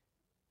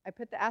 I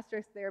put the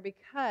asterisk there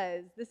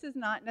because this is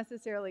not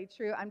necessarily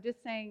true. I'm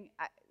just saying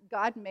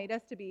God made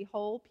us to be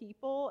whole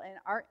people, and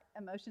our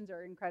emotions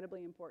are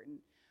incredibly important.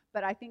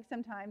 But I think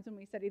sometimes when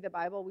we study the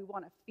Bible, we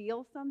want to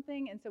feel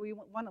something, and so we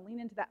want to lean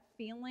into that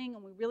feeling,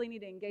 and we really need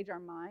to engage our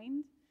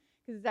mind,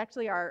 because it's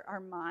actually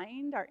our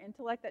mind, our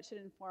intellect, that should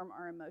inform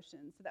our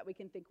emotions so that we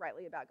can think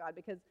rightly about God.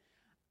 Because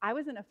I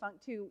was in a funk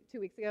two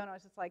weeks ago, and I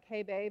was just like,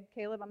 hey, babe,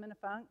 Caleb, I'm in a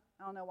funk.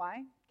 I don't know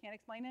why. Can't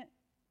explain it,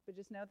 but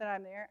just know that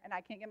I'm there, and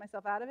I can't get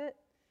myself out of it.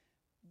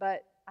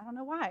 But I don't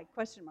know why,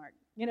 question mark.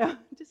 You know,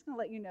 I'm just going to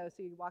let you know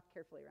so you walk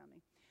carefully around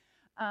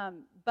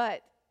me.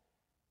 But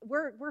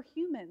we're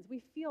humans.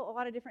 We feel a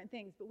lot of different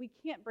things, but we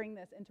can't bring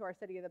this into our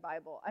study of the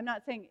Bible. I'm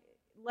not saying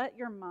let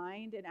your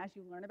mind, and as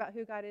you learn about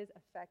who God is,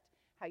 affect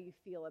how you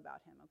feel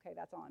about him. Okay,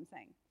 that's all I'm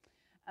saying.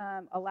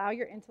 Allow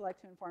your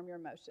intellect to inform your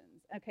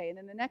emotions. Okay, and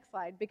then the next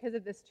slide, because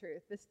of this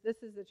truth,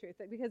 this is the truth,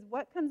 because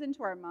what comes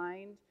into our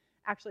mind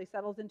actually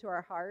settles into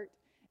our heart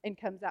and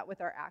comes out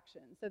with our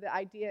actions. So the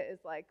idea is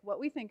like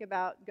what we think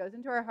about goes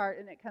into our heart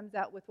and it comes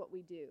out with what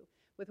we do,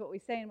 with what we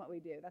say and what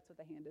we do. That's what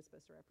the hand is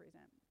supposed to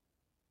represent.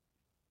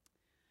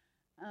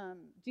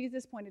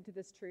 Jesus pointed to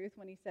this truth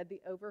when he said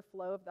the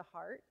overflow of the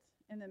heart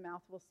and the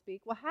mouth will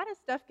speak. Well, how does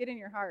stuff get in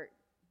your heart?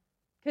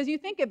 Because you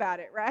think about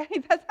it, right?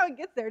 That's how it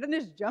gets there. It doesn't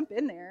just jump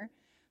in there.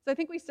 So I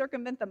think we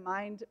circumvent the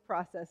mind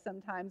process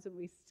sometimes when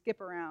we skip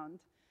around.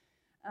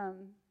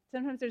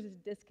 Sometimes there's this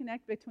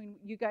disconnect between,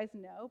 you guys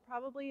know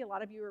probably, a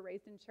lot of you were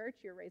raised in church,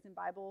 you're raised in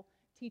Bible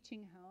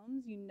teaching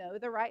homes, you know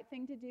the right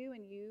thing to do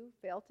and you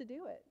fail to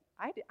do it.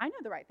 I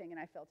know the right thing and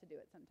I fail to do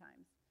it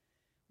sometimes.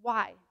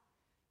 Why?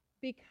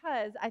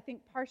 Because I think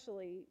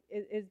partially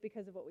is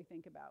because of what we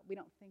think about. We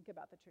don't think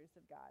about the truths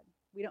of God.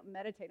 We don't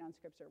meditate on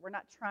Scripture. We're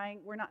not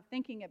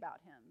thinking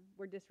about him.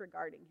 We're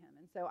disregarding him.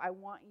 And so I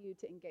want you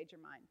to engage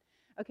your mind.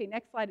 Okay,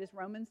 next slide is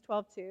Romans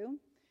 12:2.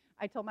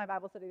 I told my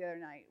Bible study the other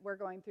night, we're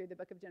going through the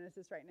book of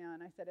Genesis right now,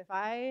 and I said, if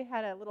I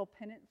had a little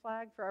pennant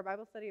flag for our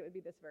Bible study, it would be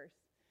this verse.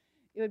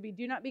 It would be,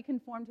 do not be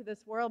conformed to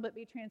this world, but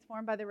be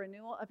transformed by the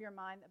renewal of your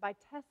mind, that by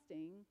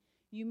testing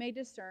you may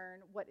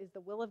discern what is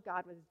the will of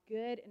God, what is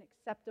good and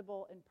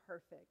acceptable and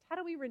perfect. How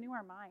do we renew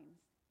our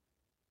minds?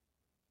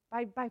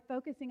 By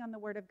focusing on the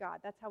Word of God.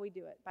 That's how we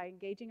do it, by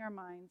engaging our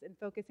minds and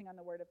focusing on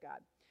the Word of God.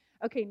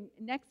 Okay,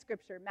 next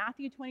scripture,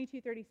 Matthew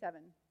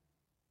 22:37.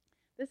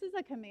 This is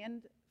a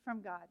command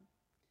from God.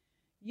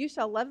 You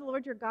shall love the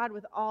Lord your God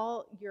with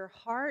all your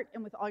heart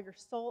and with all your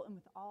soul and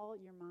with all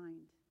your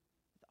mind.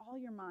 With all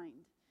your mind.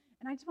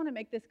 And I just want to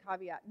make this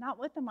caveat, not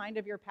with the mind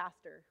of your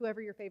pastor, whoever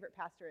your favorite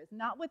pastor is,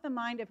 not with the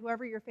mind of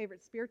whoever your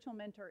favorite spiritual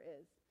mentor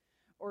is,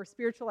 or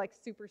spiritual like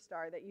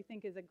superstar that you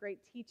think is a great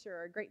teacher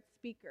or a great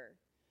speaker,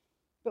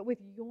 but with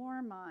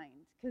your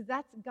mind. Because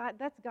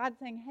that's God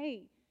saying,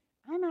 hey,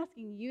 I'm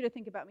asking you to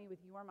think about me with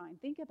your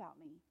mind. Think about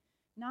me.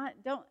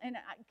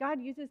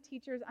 God uses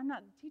teachers.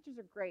 Teachers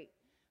are great.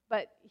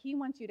 But he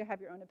wants you to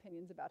have your own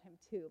opinions about him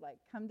too. Like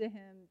come to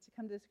him, to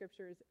come to the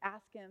scriptures,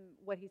 ask him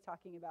what he's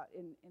talking about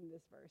in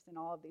this verse and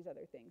all of these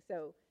other things.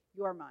 So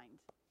your mind.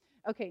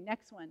 Okay,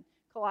 next one.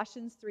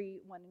 Colossians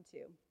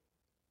 3:1-2.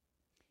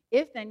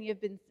 If then you have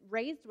been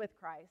raised with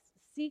Christ,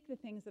 seek the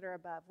things that are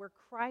above, where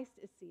Christ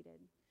is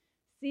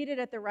seated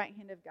at the right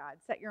hand of God.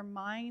 Set your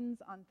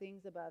minds on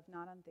things above,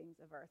 not on things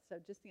of earth. So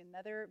just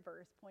another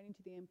verse pointing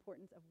to the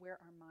importance of where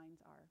our minds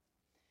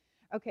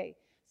are. Okay,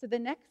 so the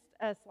next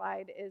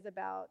slide is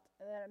about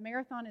a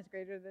marathon is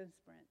greater than a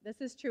sprint.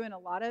 This is true in a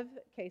lot of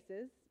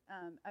cases.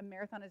 A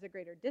marathon is a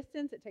greater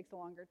distance. It takes a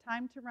longer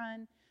time to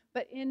run.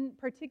 But in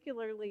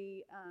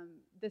particularly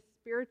the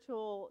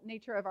spiritual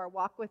nature of our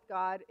walk with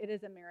God, it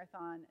is a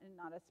marathon and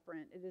not a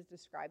sprint. It is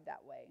described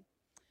that way.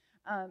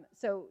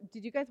 So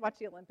did you guys watch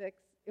the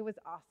Olympics? It was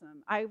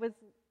awesome. I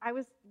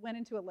went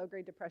into a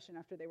low-grade depression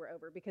after they were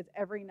over because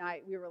every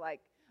night we were like,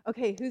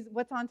 okay,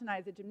 what's on tonight?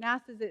 Is it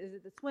gymnastics? Is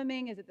it the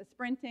swimming? Is it the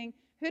sprinting?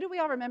 Who do we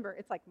all remember?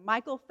 It's like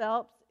Michael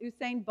Phelps,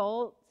 Usain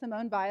Bolt,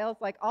 Simone Biles,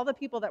 like all the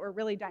people that were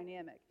really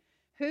dynamic.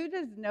 Who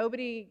does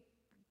nobody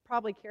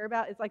probably care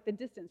about is like the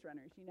distance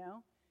runners, you know?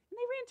 And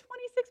they ran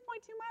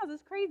 26.2 miles.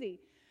 It's crazy.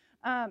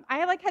 I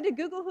had to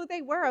Google who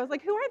they were. I was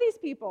like, who are these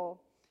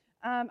people?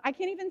 I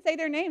can't even say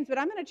their names, but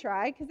I'm going to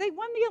try because they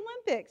won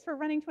the Olympics for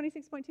running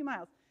 26.2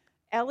 miles.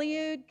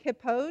 Eliud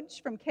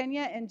Kipchoge from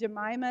Kenya and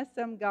Jemima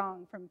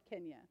Sumgong from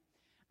Kenya.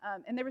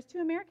 And there was 2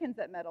 Americans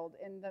that medaled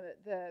in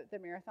the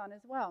marathon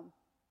as well.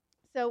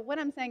 So what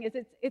I'm saying is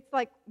it's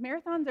like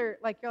marathons are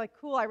like, you're like,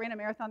 cool, I ran a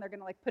marathon. They're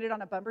going to like put it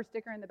on a bumper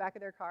sticker in the back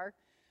of their car.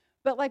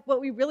 But like what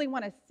we really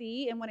want to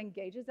see and what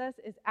engages us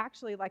is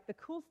actually like the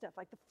cool stuff,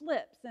 like the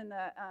flips and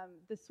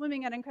the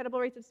swimming at incredible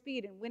rates of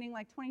speed and winning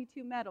like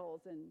 22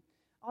 medals and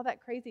all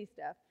that crazy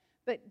stuff.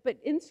 But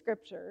in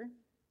Scripture,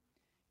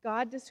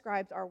 God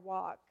describes our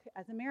walk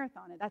as a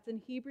marathon. And that's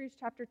in Hebrews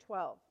chapter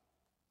 12.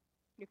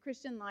 Your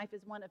Christian life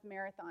is one of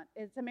marathon.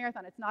 It's a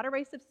marathon. It's not a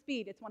race of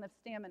speed. It's one of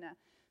stamina.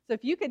 So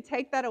if you could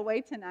take that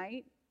away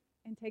tonight,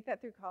 and take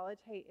that through college,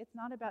 hey, it's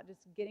not about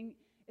just getting,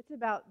 it's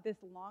about this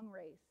long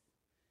race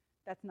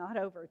that's not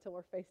over till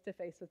we're face to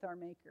face with our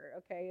Maker,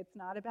 okay? It's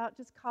not about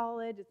just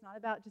college. It's not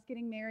about just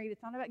getting married.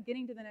 It's not about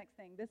getting to the next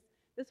thing.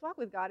 This walk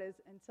with God is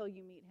until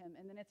you meet him,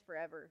 and then it's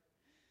forever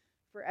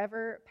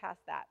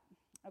past that.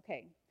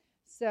 Okay,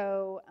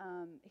 so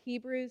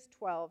Hebrews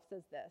 12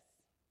 says this.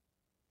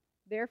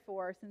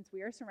 Therefore, since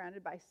we are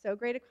surrounded by so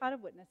great a cloud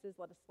of witnesses,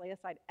 let us lay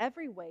aside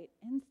every weight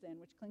and sin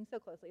which clings so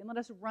closely, and let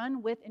us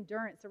run with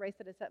endurance the race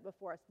that is set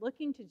before us,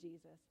 looking to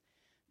Jesus,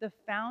 the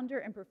founder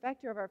and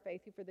perfecter of our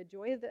faith, who for the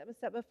joy that was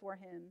set before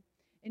him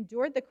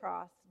endured the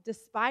cross,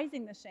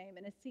 despising the shame,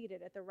 and is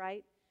seated at the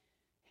right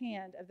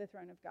hand of the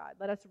throne of God.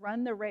 Let us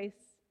run the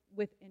race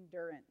with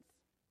endurance.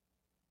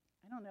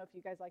 I don't know if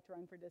you guys like to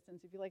run for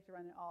distance, if you like to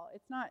run at all.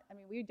 It's not, I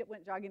mean, we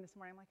went jogging this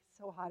morning. I'm like, it's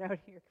so hot out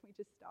here. Can we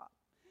just stop?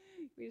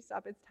 We just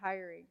stop. It's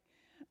tiring.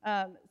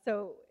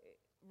 So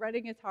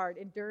running is hard.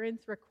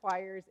 Endurance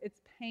requires,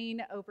 it's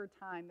pain over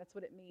time. That's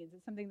what it means.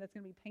 It's something that's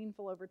going to be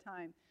painful over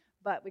time.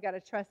 But we got to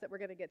trust that we're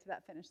going to get to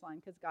that finish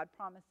line because God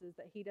promises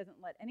that he doesn't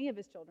let any of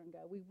his children go.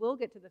 We will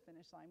get to the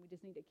finish line. We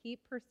just need to keep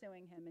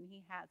pursuing him, and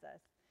he has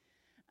us.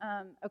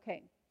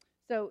 Okay,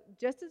 so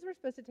just as we're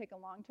supposed to take a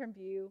long-term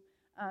view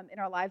in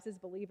our lives as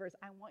believers,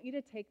 I want you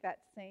to take that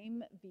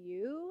same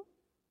view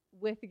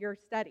with your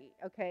study,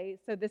 okay?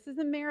 So this is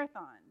a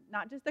marathon,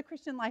 not just the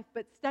Christian life,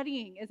 but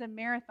studying is a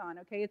marathon,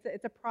 okay?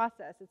 It's a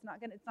process. It's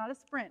not a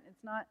sprint.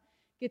 It's not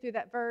get through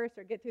that verse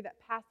or get through that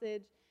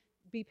passage.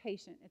 Be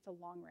patient. It's a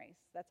long race.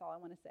 That's all I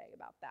want to say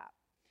about that.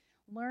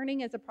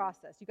 Learning is a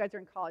process. You guys are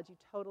in college. You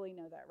totally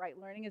know that, right?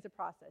 Learning is a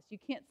process. You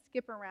can't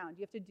skip around.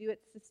 You have to do it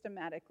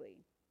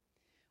systematically.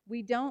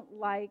 We don't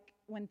like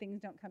when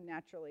things don't come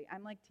naturally.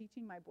 I'm like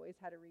teaching my boys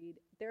how to read.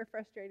 They're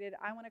frustrated.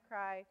 I want to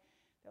cry.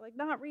 They're like,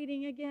 not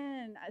reading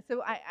again.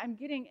 So I'm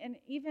getting, and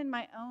even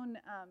my own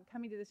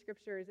coming to the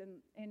scriptures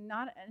and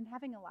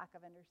having a lack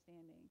of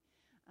understanding.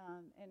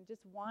 And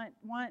just want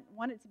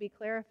it to be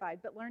clarified.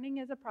 But learning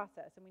is a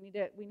process, and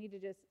we need to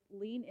just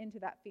lean into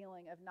that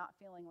feeling of not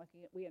feeling like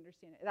we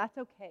understand it. That's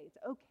okay. It's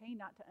okay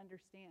not to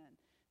understand.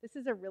 This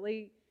is a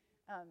really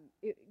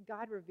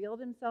God revealed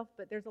himself,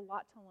 but there's a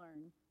lot to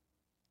learn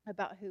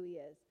about who he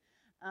is.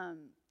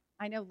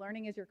 I know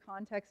learning is your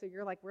context, so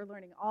you're like, we're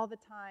learning all the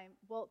time.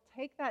 Well,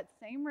 take that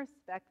same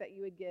respect that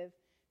you would give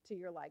to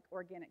your like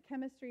organic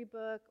chemistry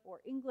book or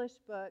English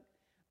book.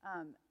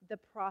 The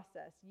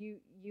process. You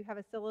have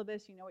a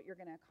syllabus, you know what you're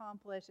going to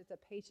accomplish. It's a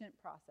patient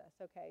process,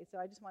 okay? So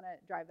I just want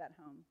to drive that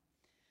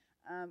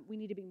home. We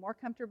need to be more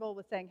comfortable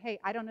with saying, hey,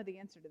 I don't know the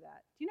answer to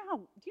that. Do you know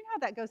how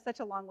that goes such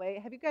a long way?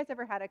 Have you guys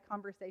ever had a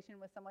conversation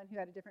with someone who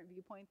had a different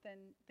viewpoint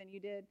than you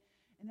did?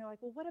 And they're like,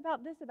 well, what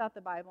about this about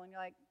the Bible? And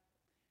you're like,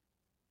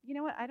 you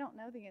know what? I don't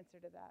know the answer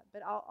to that,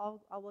 but I'll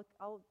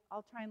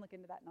try and look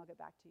into that, and I'll get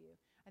back to you.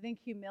 I think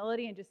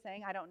humility and just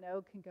saying I don't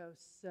know can go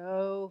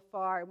so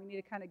far. We need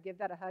to kind of give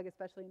that a hug,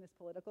 especially in this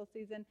political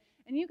season.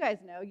 And you guys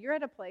know you're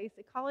at a place,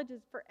 college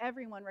is for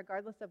everyone,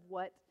 regardless of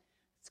what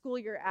school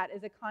you're at,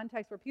 is a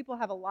context where people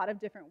have a lot of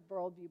different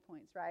world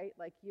viewpoints, right?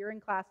 Like you're in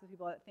class with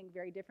people that think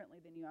very differently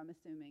than you, I'm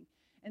assuming.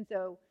 And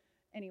so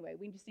anyway,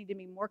 we just need to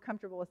be more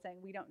comfortable with saying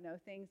we don't know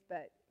things,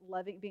 but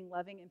being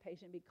loving and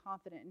patient, be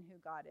confident in who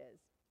God is.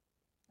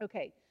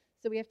 Okay,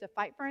 so we have to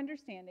fight for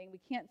understanding. We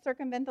can't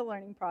circumvent the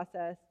learning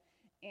process.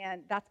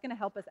 And that's going to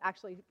help us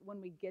actually when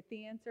we get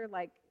the answer,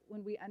 like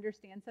when we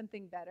understand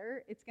something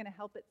better, it's going to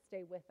help it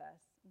stay with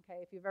us,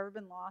 okay? If you've ever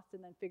been lost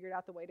and then figured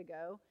out the way to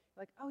go,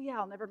 like, oh yeah,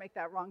 I'll never make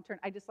that wrong turn.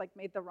 I just like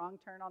made the wrong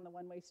turn on the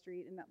one-way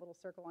street in that little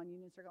circle on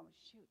Union Circle. I'm like,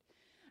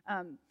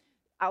 shoot.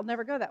 I'll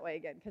never go that way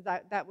again because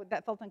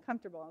that felt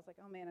uncomfortable. I was like,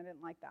 oh man, I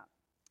didn't like that.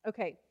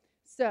 Okay,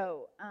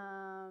 so,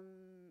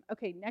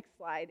 next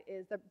slide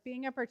is that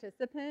being a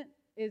participant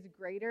is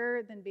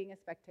greater than being a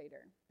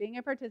spectator. Being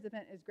a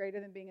participant is greater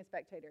than being a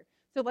spectator.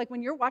 So like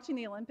when you're watching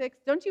the Olympics,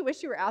 don't you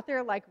wish you were out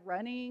there like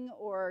running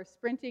or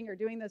sprinting or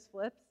doing those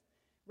flips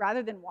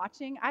rather than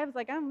watching? I was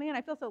like, oh man,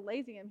 I feel so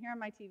lazy. I'm here on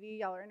my TV.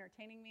 Y'all are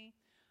entertaining me.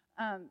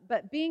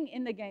 But being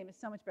in the game is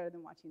so much better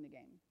than watching the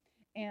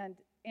game.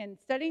 And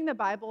studying the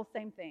Bible,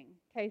 same thing.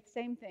 Okay,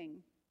 same thing.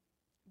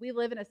 We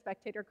live in a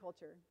spectator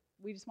culture.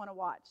 We just want to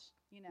watch,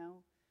 you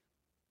know.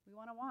 We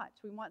want to watch.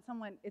 We want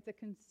someone, it's a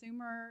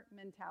consumer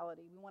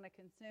mentality. We want to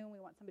consume. We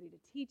want somebody to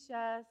teach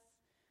us,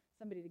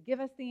 somebody to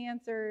give us the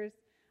answers.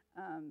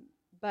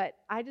 But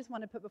I just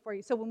want to put before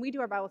you, so when we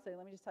do our Bible study,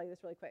 let me just tell you this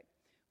really quick.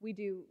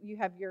 You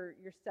have your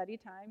study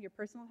time, your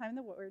personal time in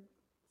the Word.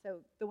 So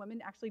the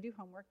women actually do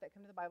homework that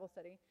come to the Bible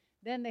study.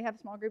 Then they have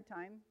small group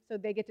time, so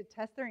they get to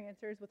test their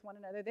answers with one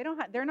another.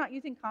 They're not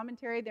using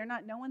commentary.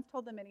 No one's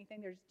told them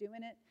anything. They're just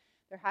doing it.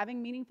 They're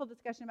having meaningful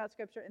discussion about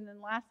Scripture. And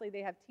then lastly,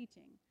 they have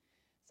teaching.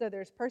 So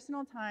there's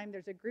personal time,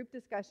 there's a group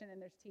discussion, and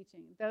there's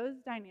teaching. Those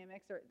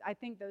dynamics I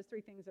think those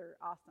three things are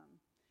awesome.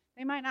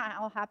 They might not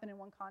all happen in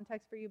one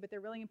context for you, but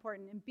they're really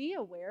important. And be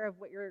aware of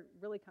what you're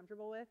really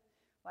comfortable with.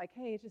 Like,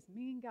 hey, it's just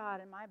me and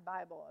God and my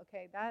Bible.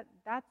 Okay, that's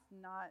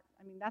not,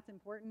 that's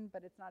important,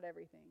 but it's not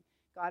everything.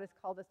 God has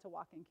called us to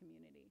walk in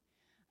community.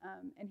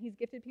 And he's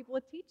gifted people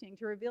with teaching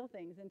to reveal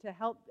things and to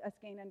help us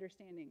gain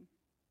understanding.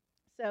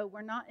 So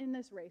we're not in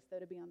this race, though,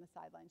 to be on the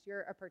sidelines.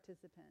 You're a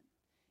participant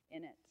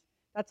in it.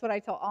 That's what I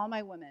tell all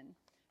my women,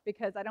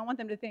 because I don't want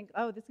them to think,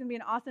 oh, this is going to be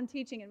an awesome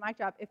teaching and mic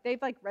drop. If they've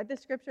read the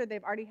scripture,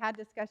 they've already had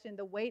discussion,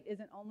 the weight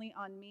isn't only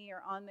on me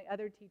or on the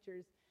other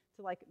teachers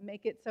to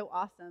make it so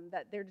awesome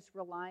that they're just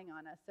relying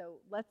on us. So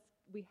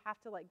we have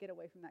to get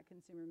away from that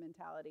consumer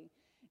mentality.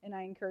 And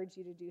I encourage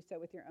you to do so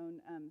with your own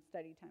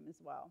study time as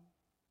well.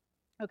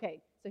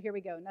 Okay, so here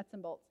we go, nuts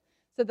and bolts.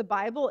 So the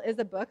Bible is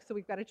a book, so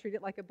we've got to treat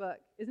it like a book.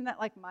 Isn't that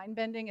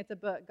mind-bending? It's a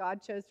book.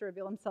 God chose to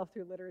reveal himself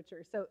through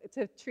literature. So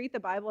to treat the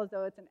Bible as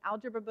though it's an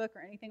algebra book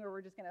or anything where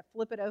we're just going to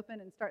flip it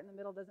open and start in the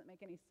middle doesn't make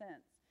any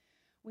sense.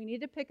 We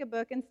need to pick a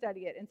book and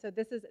study it. And so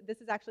this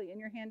is actually in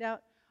your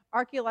handout.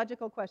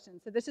 Archaeological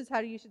questions. So this is how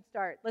you should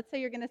start. Let's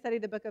say you're going to study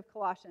the book of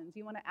Colossians.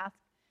 You want to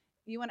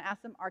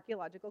ask some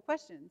archaeological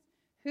questions.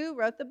 Who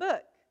wrote the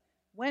book?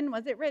 When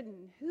was it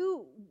written?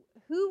 Who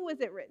was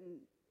it written?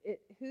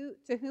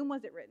 To whom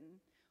was it written?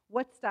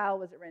 What style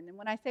was it written? And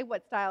when I say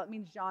what style, it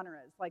means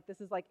genres.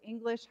 This is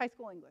English, high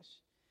school English.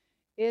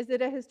 Is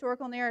it a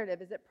historical narrative?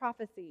 Is it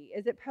prophecy?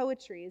 Is it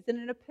poetry? Is it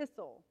an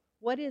epistle?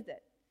 What is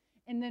it?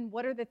 And then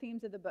what are the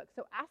themes of the book?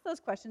 So ask those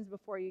questions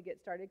before you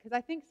get started, because I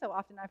think so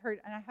often I've heard,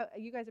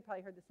 and you guys have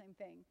probably heard the same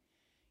thing.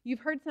 You've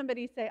heard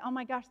somebody say, oh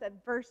my gosh, that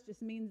verse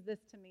just means this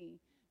to me.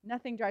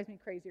 Nothing drives me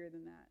crazier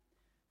than that.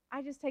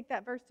 I just take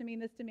that verse to mean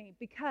this to me,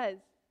 because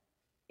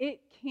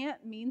it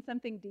can't mean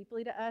something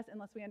deeply to us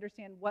unless we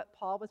understand what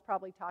Paul was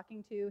probably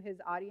talking to his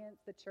audience,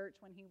 the church,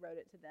 when he wrote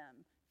it to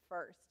them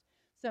first.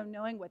 So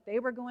knowing what they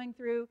were going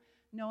through,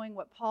 knowing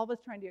what Paul was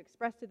trying to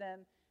express to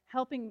them,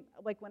 helping,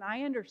 when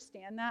I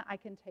understand that, I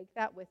can take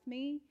that with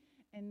me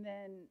and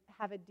then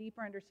have a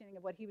deeper understanding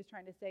of what he was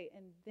trying to say,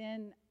 and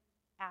then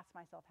ask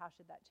myself, how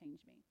should that change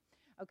me?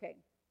 Okay,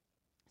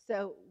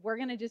 so we're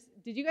going to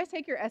did you guys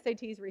take your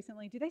SATs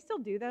recently? Do they still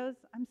do those?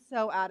 I'm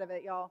so out of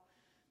it, y'all.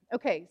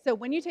 Okay, so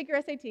when you take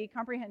your SAT,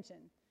 comprehension,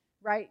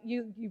 right?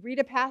 You read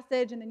a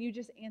passage and then you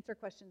just answer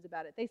questions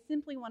about it. They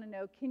simply want to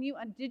know,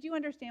 did you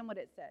understand what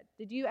it said?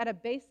 Did you, at a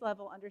base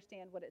level,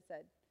 understand what it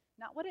said?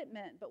 Not what it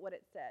meant, but what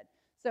it said.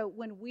 So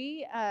when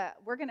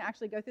we're going to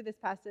actually go through this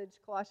passage,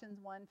 Colossians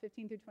 1,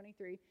 15 through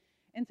 23.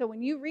 And so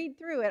when you read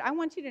through it, I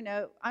want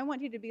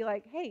you to be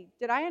like, hey,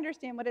 did I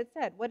understand what it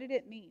said? What did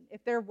it mean?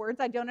 If there are words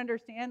I don't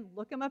understand,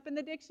 look them up in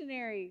the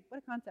dictionary. What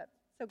a concept.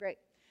 So great.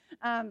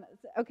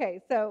 Okay,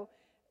 so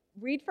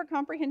read for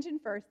comprehension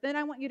first. Then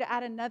I want you to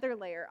add another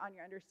layer on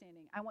your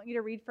understanding. I want you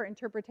to read for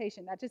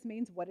interpretation. That just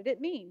means, what did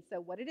it mean? So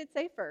what did it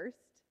say first?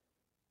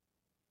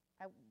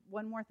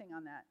 One more thing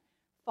on that.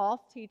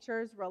 False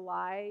teachers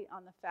rely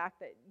on the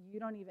fact that you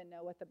don't even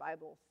know what the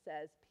Bible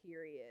says,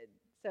 period.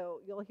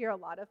 So you'll hear a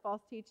lot of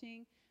false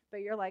teaching,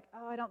 but you're like,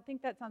 oh, I don't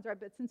think that sounds right.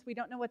 But since we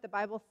don't know what the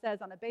Bible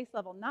says on a base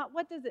level, not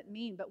what does it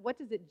mean, but what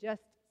does it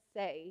just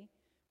say,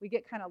 we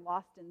get kind of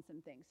lost in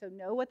some things. So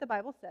know what the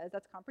Bible says,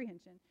 that's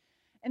comprehension.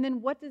 And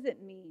then what does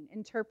it mean?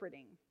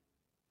 Interpretation.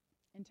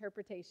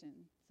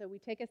 So we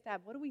take a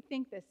stab. What do we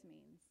think this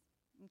means?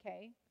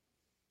 Okay.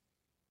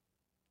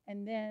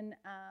 And then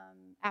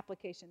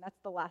application. That's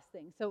the last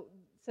thing. So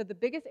the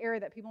biggest error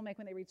that people make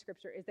when they read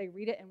Scripture is they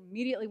read it and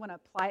immediately want to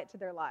apply it to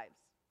their lives.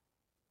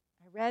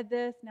 I read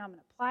this, now I'm going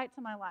to apply it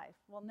to my life.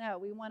 Well, no,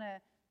 we want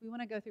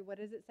to go through, what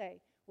does it say?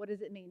 What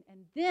does it mean? And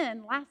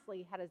then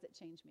lastly, how does it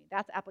change me?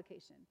 That's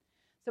application.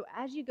 So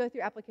as you go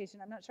through application,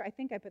 I'm not sure, I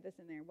think I put this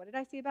in there. What did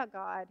I see about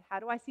God? How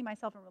do I see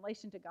myself in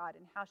relation to God?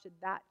 And how should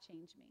that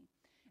change me?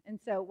 And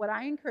so what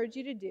I encourage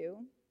you to do,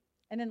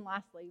 and then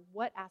lastly,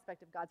 what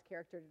aspect of God's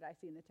character did I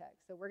see in the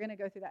text? So we're going to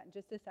go through that in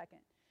just a second.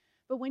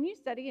 But when you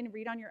study and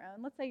read on your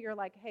own, let's say you're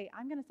like, hey,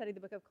 I'm going to study the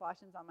book of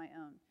Colossians on my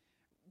own.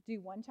 Do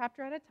one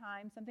chapter at a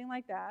time, something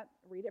like that.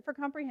 Read it for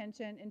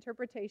comprehension,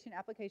 interpretation,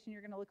 application.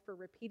 You're going to look for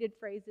repeated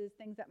phrases,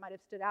 things that might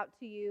have stood out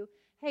to you.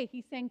 Hey,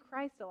 he's saying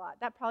Christ a lot.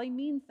 That probably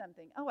means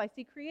something. Oh, I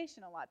see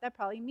creation a lot. That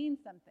probably means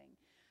something.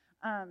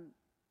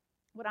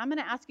 What I'm going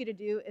to ask you to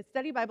do is,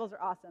 study Bibles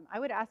are awesome. I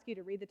would ask you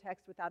to read the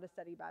text without a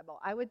study Bible.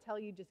 I would tell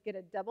you just get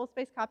a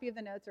double-spaced copy of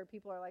the notes, or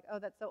people are like, oh,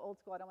 that's so old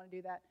school, I don't want to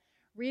do that.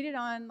 Read it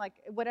on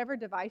whatever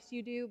device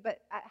you do,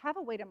 but have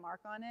a way to mark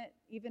on it,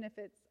 even if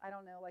it's, I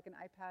don't know, like an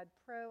iPad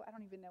Pro. I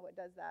don't even know what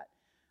does that.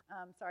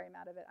 Sorry, I'm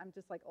out of it. I'm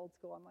just old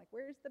school. I'm like,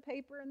 where's the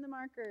paper and the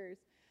markers?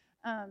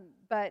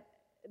 But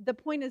the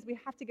point is, we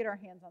have to get our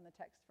hands on the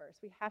text first.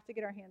 We have to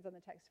get our hands on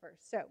the text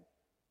first. So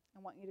I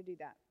want you to do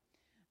that.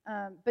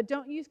 But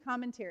don't use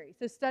commentary.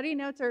 So study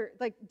notes are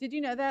did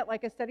you know that?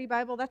 Like a study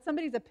Bible, that's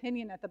somebody's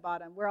opinion at the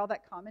bottom. Where all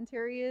that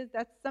commentary is,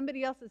 that's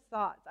somebody else's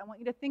thoughts. I want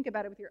you to think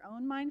about it with your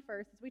own mind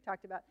first, as we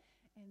talked about.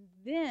 And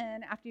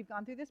then after you've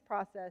gone through this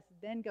process,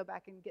 then go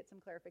back and get some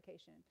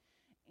clarification.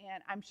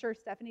 And I'm sure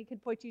Stephanie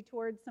could point you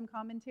towards some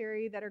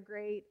commentary that are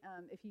great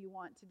if you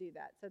want to do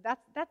that. So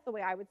that's the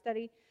way I would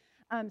study.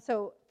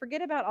 So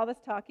forget about all this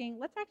talking.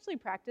 Let's actually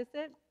practice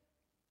it.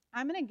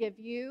 I'm going to give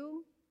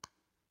you,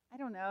 I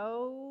don't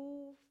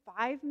know,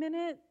 5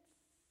 minutes.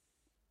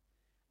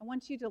 I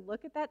want you to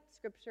look at that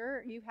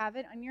scripture. You have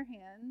it on your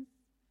hands.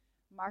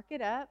 Mark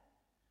it up.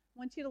 I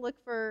want you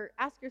to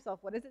ask yourself,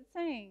 what is it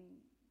saying?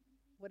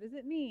 What does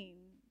it mean?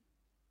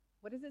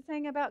 What is it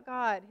saying about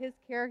God, his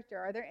character?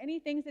 Are there any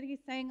things that he's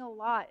saying a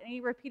lot,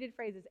 any repeated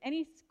phrases,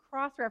 any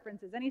cross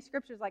references, any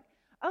scriptures like,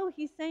 oh,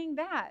 he's saying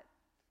that?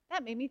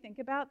 That made me think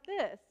about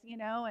this,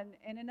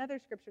 and another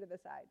scripture to the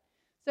side.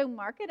 So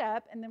mark it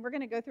up, and then we're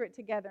going to go through it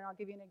together, and I'll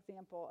give you an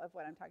example of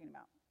what I'm talking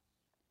about.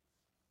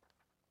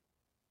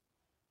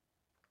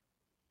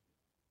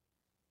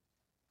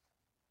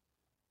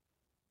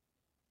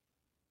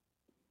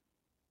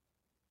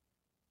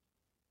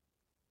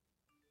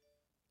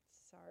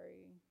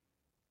 Sorry.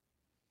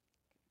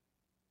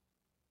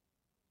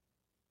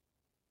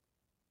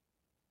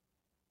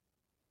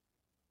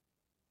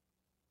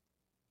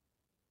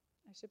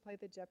 I should play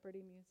the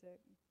Jeopardy music.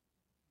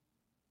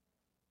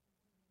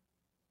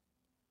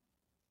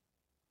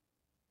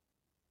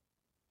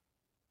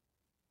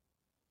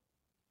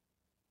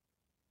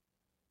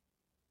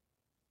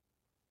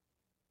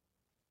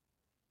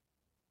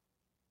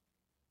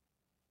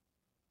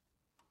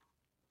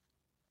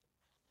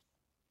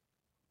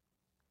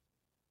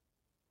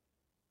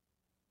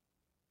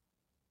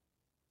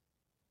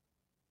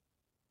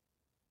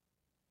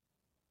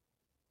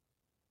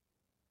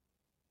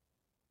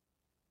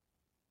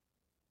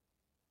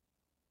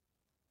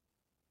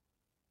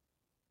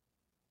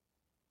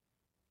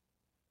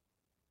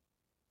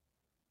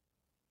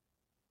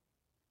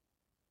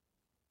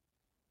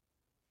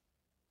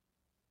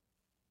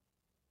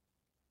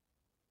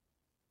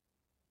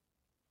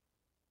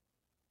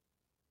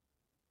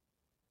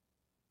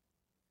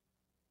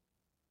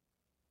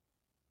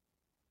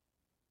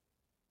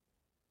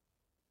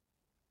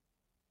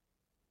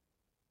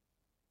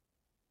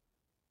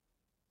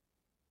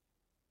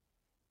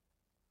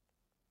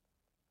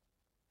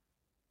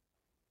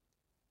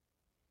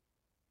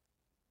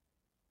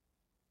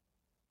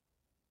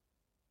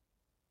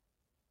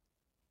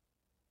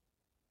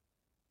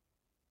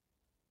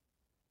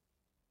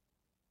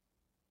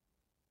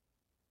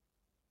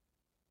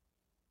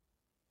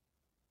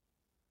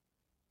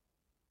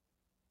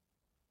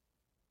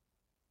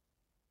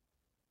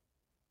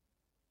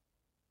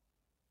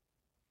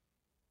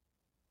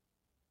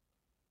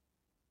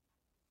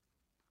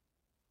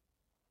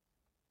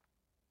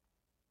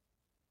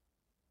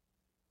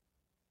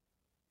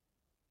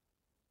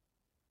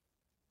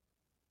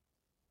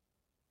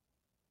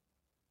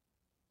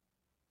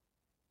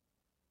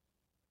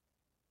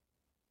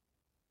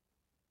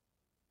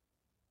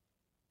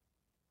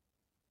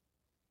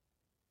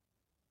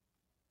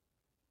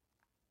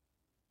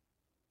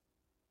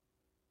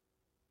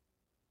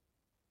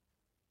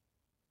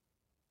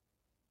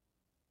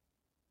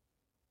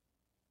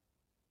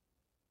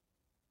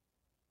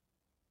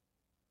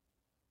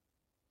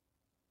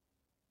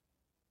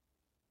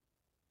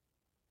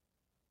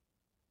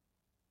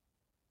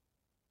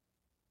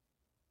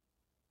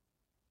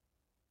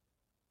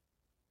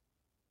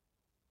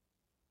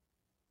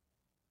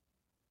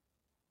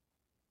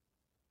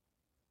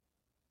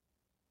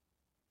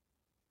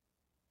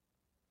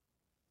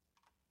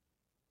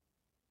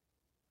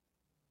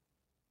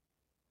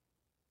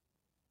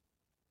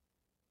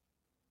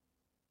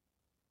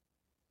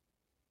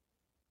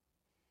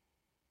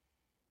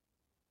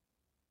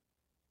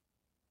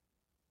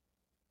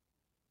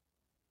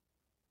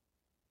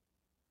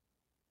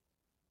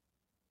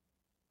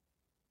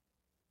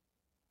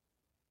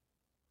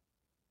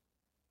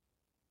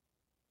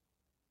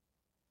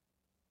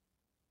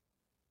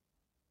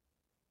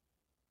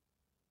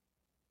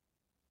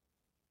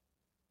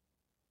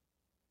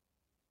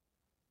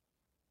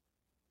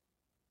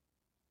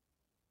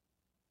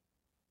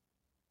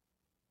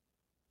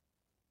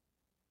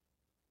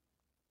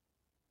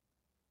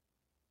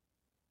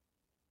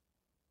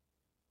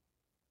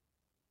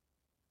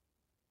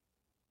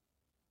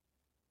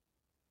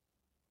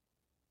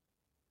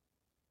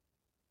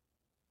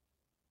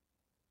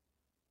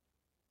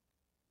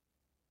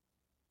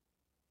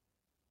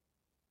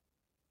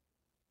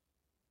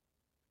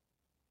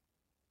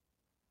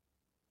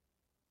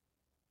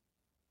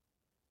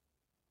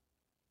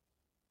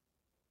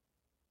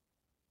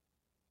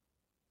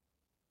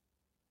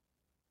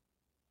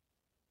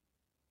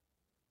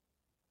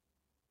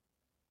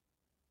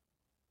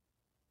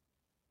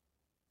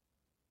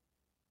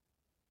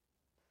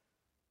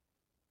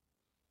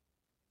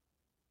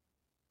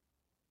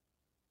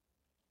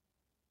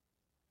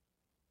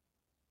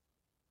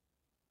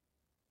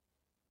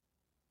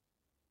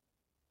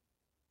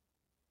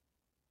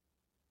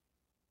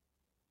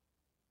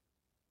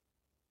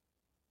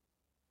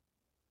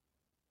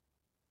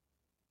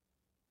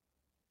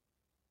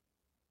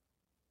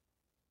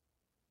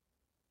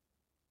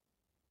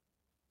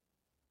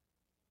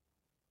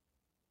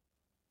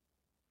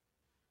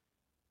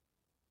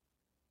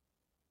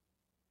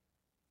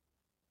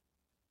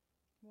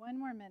 One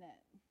more minute.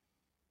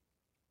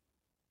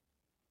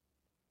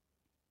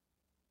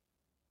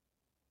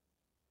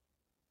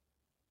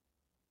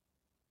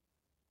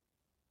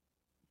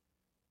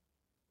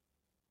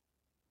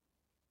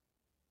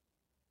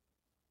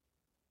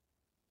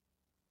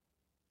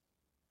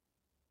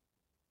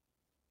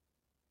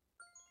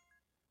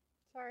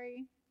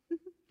 Sorry.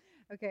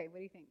 Okay, what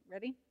do you think?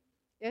 Ready?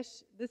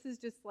 ish. This is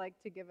just like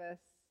to give us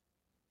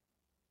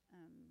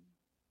um,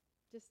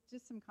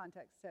 just some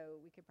context so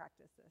we could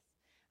practice this.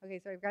 Okay,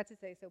 so I've got to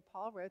say, so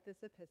Paul wrote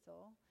this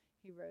epistle.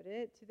 He wrote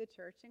it to the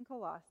church in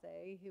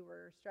Colossae who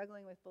were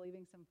struggling with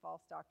believing some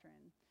false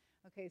doctrine.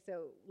 Okay,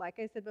 so like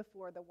I said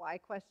before, the why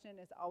question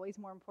is always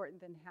more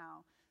important than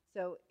how.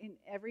 So in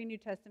every New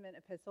Testament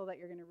epistle that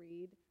you're going to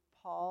read,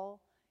 Paul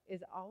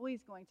is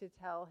always going to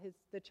tell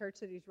the church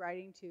that he's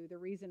writing to the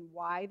reason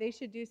why they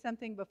should do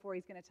something before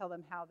he's going to tell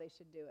them how they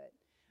should do it.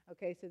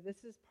 Okay, so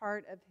this is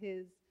part of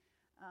his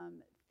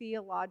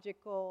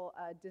theological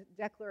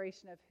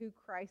declaration of who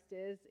Christ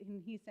is.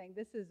 And he's saying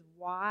this is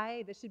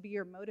why, this should be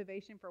your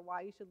motivation for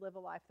why you should live a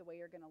life the way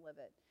you're going to live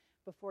it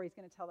before he's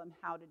going to tell them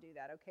how to do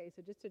that. Okay,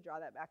 so just to draw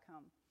that back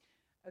home.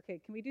 Okay,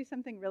 can we do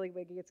something really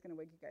wiggy? It's going to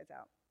wig you guys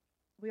out.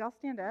 We all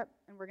stand up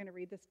and we're going to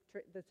read this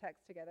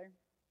text together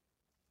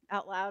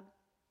out loud.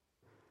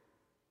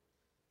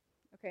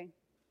 Okay,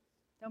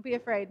 don't be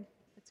afraid.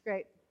 It's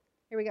great.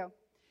 Here we go.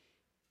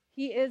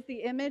 He is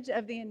the image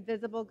of the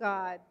invisible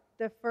God,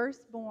 the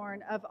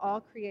firstborn of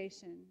all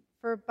creation.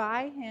 For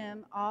by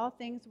him all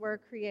things were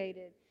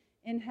created,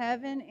 in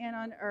heaven and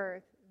on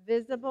earth,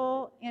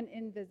 visible and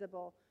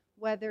invisible,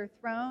 whether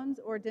thrones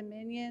or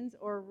dominions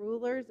or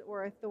rulers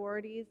or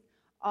authorities,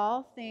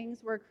 all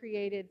things were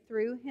created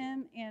through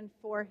him and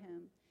for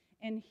him.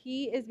 And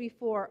he is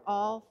before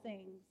all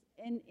things,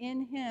 and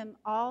in him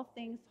all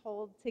things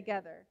hold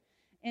together.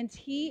 And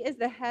he is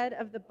the head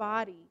of the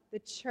body, the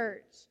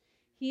church.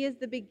 He is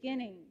the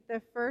beginning,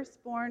 the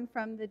firstborn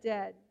from the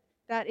dead,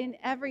 that in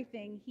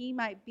everything he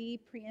might be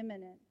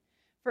preeminent.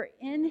 For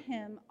in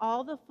him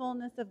all the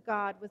fullness of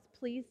God was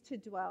pleased to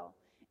dwell,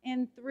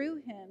 and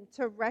through him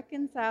to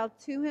reconcile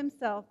to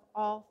himself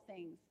all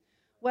things,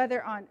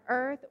 whether on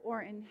earth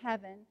or in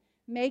heaven,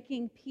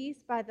 making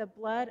peace by the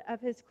blood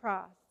of his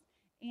cross.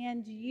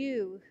 And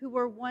you, who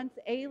were once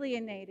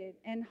alienated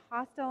and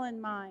hostile in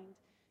mind,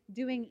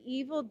 doing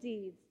evil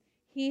deeds,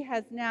 he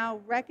has now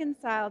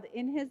reconciled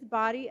in his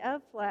body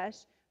of flesh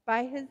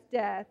by his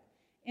death,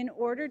 in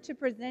order to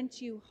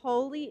present you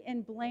holy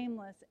and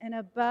blameless and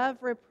above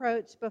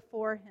reproach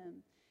before him.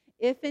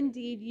 If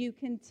indeed you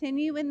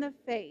continue in the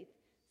faith,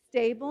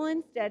 stable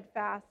and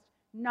steadfast,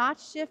 not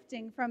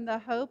shifting from the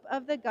hope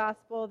of the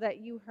gospel that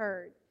you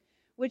heard,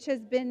 which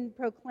has been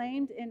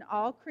proclaimed in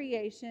all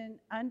creation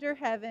under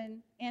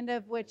heaven, and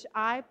of which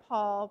I,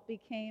 Paul,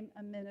 became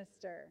a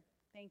minister.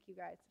 Thank you,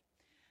 guys.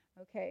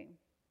 Okay.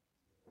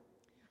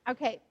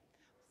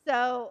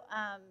 So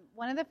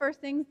one of the first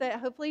things that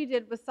hopefully you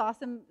did was saw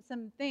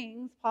some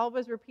things. Paul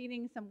was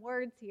repeating some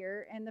words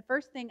here. And the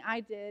first thing I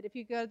did, if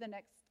you go to the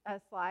next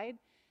slide,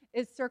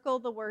 is circle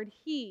the word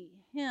he,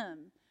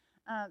 him.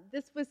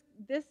 This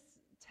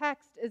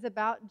text is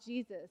about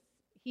Jesus.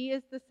 He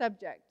is the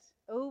subject.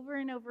 Over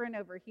and over and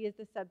over, he is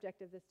the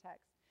subject of this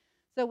text.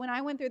 So when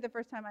I went through the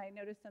first time, I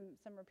noticed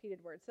some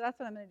repeated words. So that's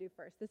what I'm going to do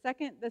first. The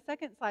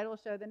second slide will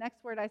show the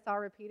next word I saw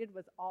repeated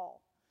was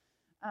all.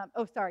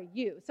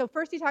 You. So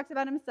first he talks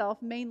about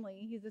himself,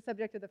 mainly. He's the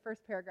subject of the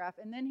first paragraph.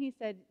 And then he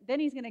said, then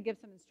he's going to give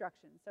some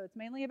instructions. So it's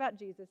mainly about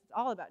Jesus. It's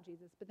all about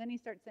Jesus. But then he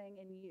starts saying,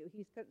 in you.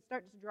 He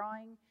starts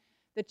drawing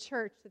the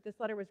church that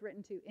this letter was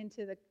written to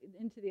into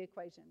the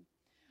equation.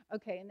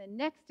 Okay, and then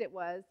next it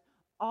was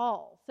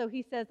all. So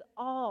he says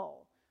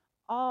all.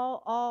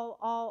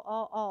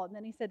 And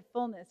then he said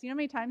fullness. You know how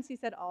many times he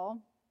said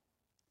all?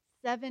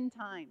 7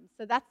 times.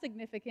 So that's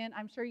significant.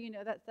 I'm sure you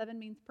know that 7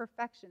 means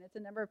perfection. It's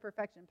a number of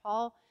perfection.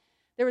 Paul,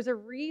 there was a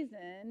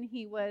reason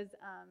he was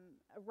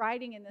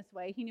writing in this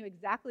way. He knew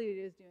exactly what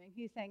he was doing.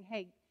 He's saying,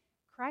 hey,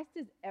 Christ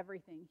is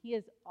everything. He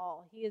is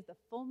all. He is the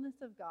fullness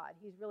of God.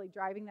 He's really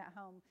driving that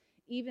home,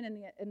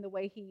 even in the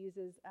way he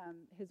uses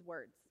his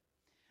words.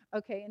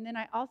 Okay, and then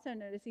I also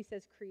noticed he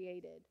says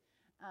created.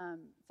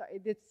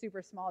 Sorry, it's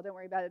super small. Don't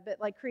worry about it. But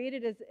like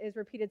created is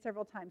repeated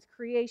several times.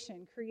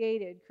 Creation,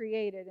 created,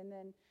 and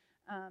then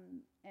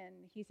and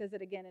he says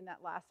it again in that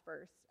last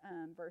verse,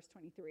 verse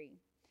 23.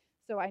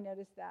 So I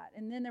noticed that.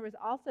 And then there was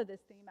also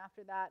this theme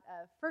after that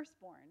of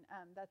firstborn.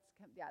 That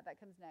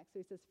comes next. So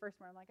he says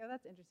firstborn. I'm like, oh,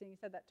 that's interesting. He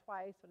said that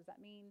twice. What does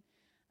that mean?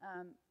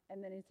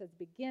 And then he says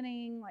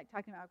beginning, like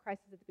talking about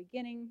Christ is at the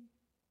beginning.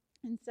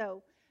 And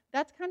so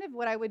that's kind of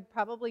what I would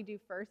probably do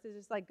first, is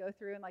just like go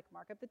through and like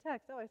mark up the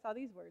text. Oh, I saw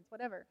these words,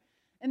 whatever.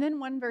 And then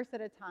one verse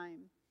at a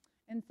time.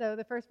 And so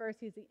the first verse,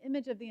 he's the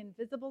image of the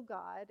invisible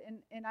God.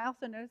 And I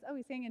also noticed,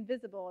 he's saying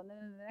invisible. And then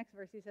in the next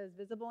verse, he says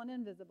visible and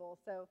invisible.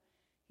 So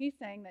he's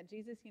saying that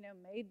Jesus,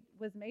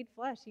 was made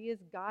flesh. He is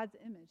God's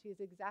image. He is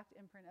the exact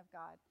imprint of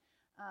God.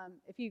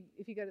 If you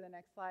go to the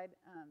next slide,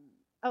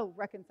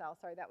 reconcile.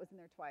 Sorry, that was in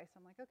there twice.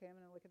 I'm like, okay, I'm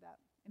going to look at that.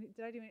 And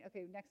did I do any?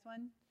 Okay, next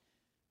one.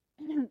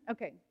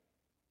 Okay.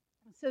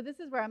 So this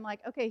is where I'm like,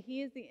 okay,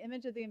 he is the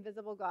image of the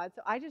invisible God.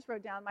 So I just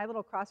wrote down my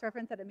little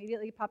cross-reference that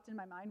immediately popped in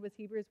my mind was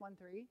Hebrews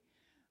 1:3,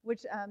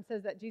 which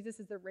says that Jesus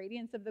is the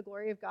radiance of the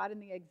glory of God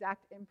and the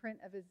exact imprint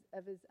of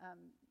his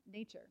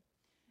nature.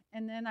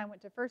 And then I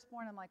went to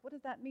firstborn. I'm like, what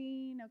does that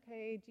mean?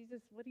 Okay,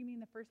 Jesus, what do you mean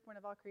the firstborn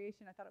of all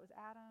creation? I thought it was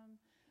Adam.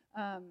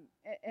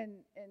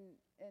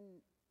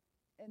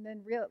 and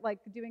then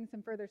doing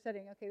some further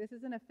studying. Okay, this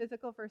isn't a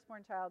physical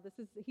firstborn child.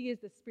 He is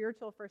the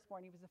spiritual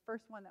firstborn. He was the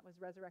first one that was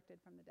resurrected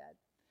from the dead.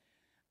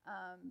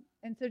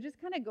 And so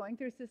just kind of going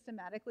through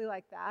systematically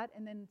like that,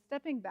 and then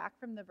stepping back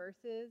from the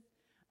verses.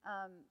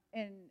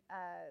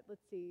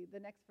 Let's see, the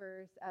next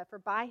verse. For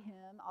by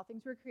him all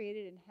things were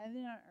created in heaven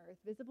and on earth,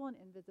 visible and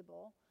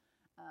invisible,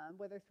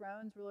 whether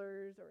thrones,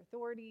 rulers, or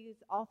authorities,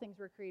 all things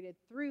were created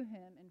through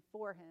him and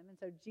for him. And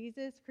so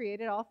Jesus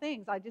created all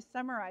things. I just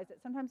summarize it.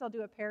 Sometimes I'll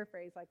do a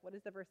paraphrase, like what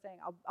is the verse saying?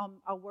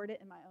 I'll word it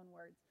in my own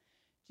words.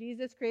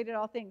 Jesus created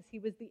all things. He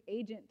was the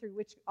agent through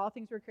which all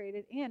things were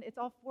created, and it's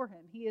all for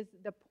him. He is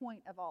the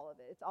point of all of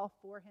it. It's all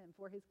for him,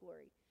 for his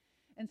glory.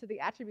 And so the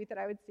attribute that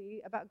I would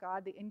see about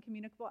God, the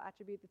incommunicable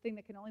attribute, the thing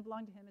that can only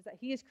belong to him, is that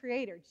he is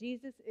creator.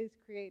 Jesus is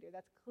creator.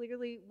 That's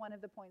clearly one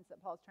of the points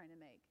that Paul's trying to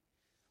make.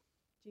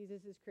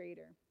 Jesus is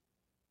creator.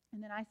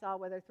 And then I saw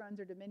whether thrones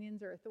or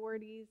dominions or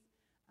authorities.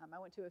 I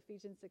went to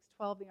Ephesians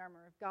 6:12, the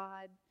armor of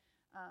God,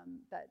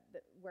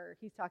 where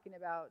he's talking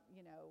about,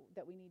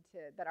 that we need to,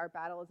 that our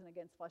battle isn't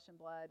against flesh and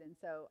blood. And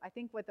so I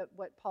think what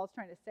Paul's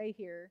trying to say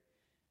here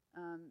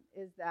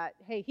is that,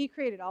 hey, he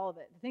created all of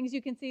it. The things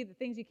you can see, the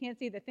things you can't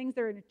see, the things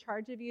that are in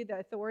charge of you, the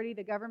authority,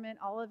 the government,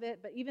 all of it,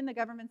 but even the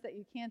governments that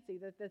you can't see,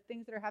 the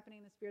things that are happening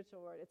in the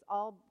spiritual world, it's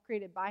all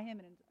created by him,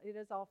 and it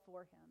is all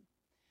for him.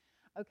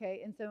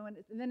 Okay, and so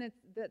then it's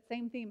that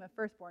same theme of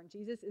firstborn.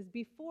 Jesus is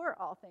before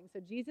all things, so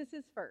Jesus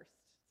is first.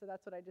 So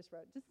that's what I just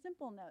wrote. Just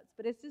simple notes,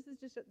 but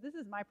this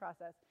is my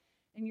process.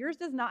 And yours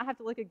does not have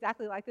to look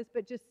exactly like this,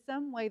 but just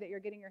some way that you're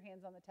getting your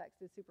hands on the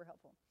text is super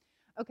helpful.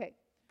 Okay,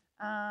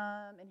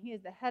 and he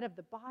is the head of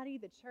the body,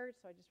 the church.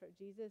 So I just wrote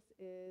Jesus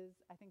is,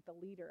 I think, the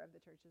leader of the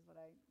church is what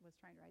I was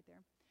trying to write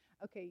there.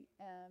 Okay,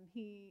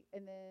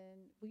 and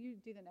then will you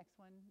do the next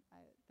one?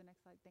 The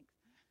next slide, thanks.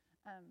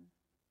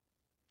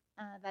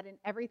 That in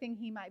everything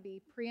he might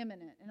be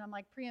preeminent. And I'm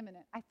like,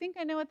 preeminent. I think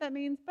I know what that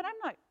means, but I'm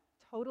not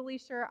totally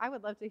sure. I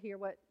would love to hear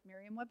what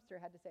Merriam-Webster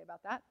had to say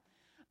about that.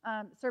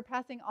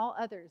 Surpassing all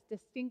others,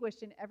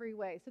 distinguished in every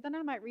way. So then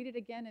I might read it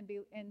again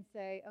and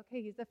say,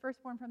 okay, he's the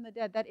firstborn from the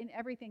dead, that in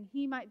everything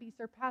he might be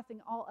surpassing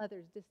all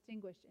others,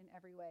 distinguished in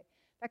every way.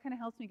 That kind of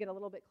helps me get a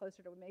little bit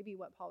closer to maybe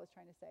what Paul was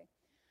trying to say.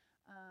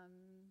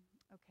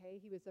 Okay,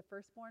 he was the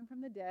firstborn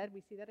from the dead.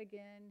 We see that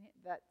again.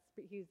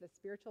 He's the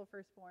spiritual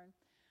firstborn.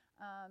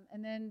 And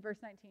then verse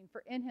 19,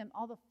 for in him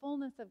all the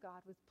fullness of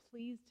God was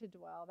pleased to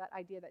dwell. That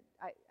idea that,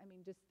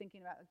 just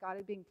thinking about God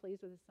being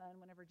pleased with his son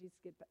whenever Jesus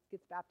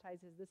gets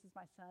baptized is, this is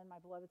my son,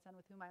 my beloved son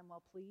with whom I am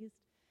well pleased.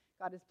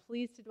 God is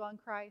pleased to dwell in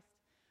Christ.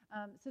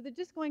 So they're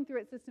just going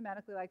through it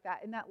systematically like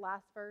that. In that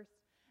last verse,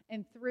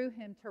 and through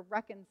him to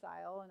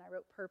reconcile, and I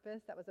wrote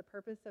purpose. That was a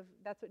purpose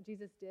that's what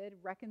Jesus did,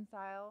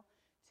 reconcile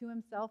to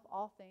himself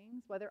all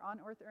things, whether on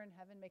earth or in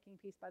heaven, making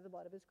peace by the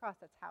blood of his cross.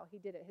 That's how he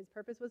did it. His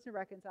purpose was to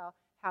reconcile.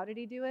 How did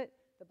he do it?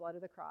 The blood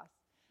of the cross.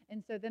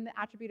 And so then the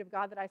attribute of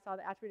God that I saw,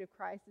 the attribute of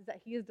Christ, is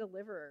that he is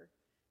deliverer.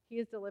 He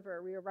is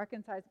deliverer. We are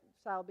reconciled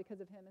because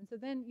of him. And so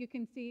then you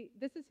can see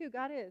this is who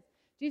God is.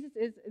 Jesus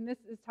is, and this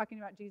is talking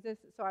about Jesus,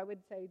 so I would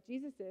say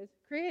Jesus is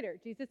creator.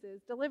 Jesus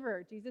is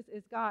deliverer. Jesus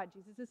is God.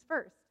 Jesus is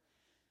first.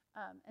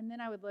 And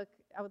then I would look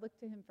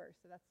to him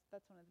first. So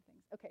that's one of the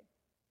things. Okay.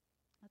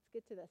 Let's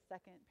get to the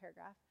second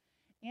paragraph.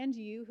 And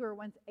you who are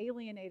once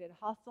alienated,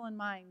 hostile in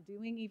mind,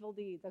 doing evil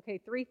deeds. Okay,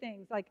 three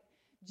things. Like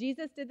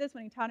Jesus did this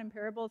when he taught in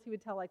parables. He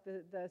would tell like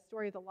the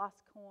story of the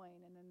lost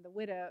coin and then the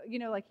widow.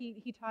 Like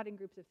he taught in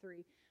groups of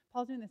three.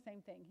 Paul's doing the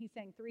same thing. He's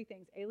saying three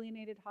things: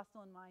 alienated,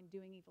 hostile in mind,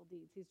 doing evil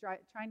deeds. He's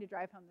trying to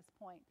drive home this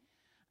point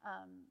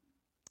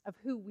of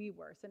who we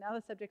were. So now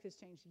the subject has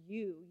changed.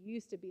 You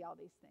used to be all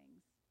these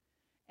things.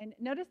 And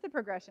notice the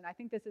progression. I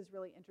think this is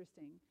really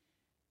interesting.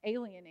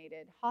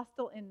 Alienated,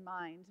 hostile in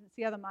mind.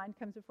 See how the mind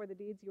comes before the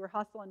deeds? You were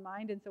hostile in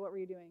mind, and so what were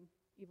you doing?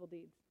 Evil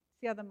deeds.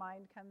 See how the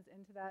mind comes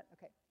into that?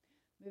 Okay,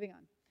 moving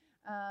on.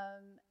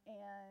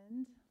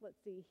 And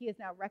let's see. He has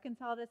now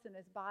reconciled us in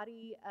his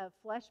body of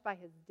flesh by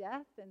his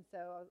death, and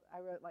so I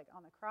wrote like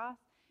on the cross,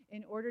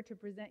 in order to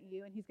present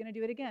you, and he's going to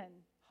do it again,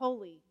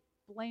 holy,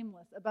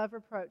 blameless, above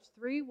reproach.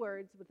 Three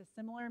words with a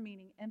similar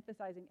meaning,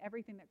 emphasizing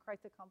everything that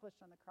Christ accomplished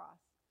on the cross.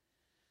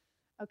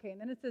 Okay,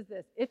 and then it says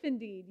this, if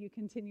indeed you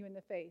continue in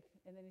the faith,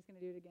 and then he's going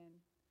to do it again,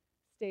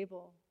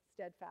 stable,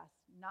 steadfast,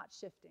 not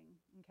shifting,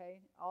 okay?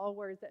 All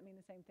words that mean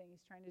the same thing.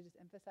 He's trying to just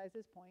emphasize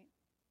his point.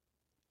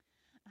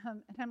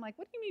 And I'm like,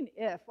 what do you mean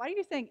if? Why are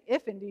you saying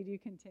if indeed you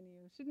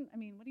continue?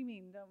 What do you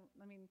mean?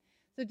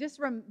 So just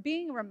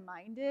being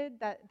reminded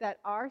that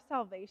our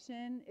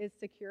salvation is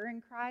secure in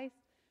Christ,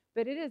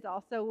 but it is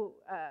also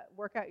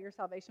work out your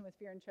salvation with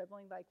fear and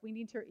trembling. Like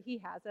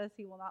he has us,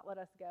 he will not let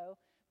us go.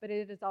 But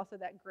it is also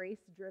that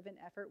grace-driven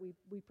effort.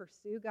 We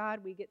pursue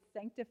God, we get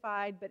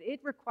sanctified, but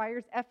it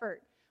requires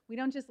effort. We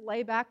don't just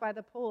lay back by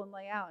the pool and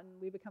lay out and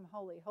we become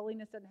holy.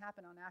 Holiness doesn't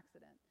happen on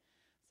accident.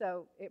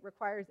 So it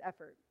requires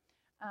effort.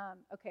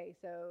 Okay,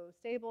 so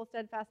stable,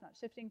 steadfast, not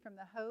shifting from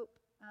the hope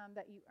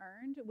that you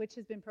earned, which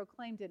has been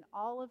proclaimed in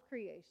all of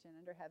creation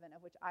under heaven,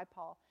 of which I,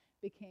 Paul,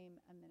 became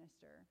a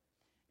minister.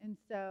 And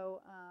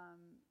so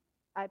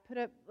I put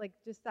up like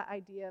just the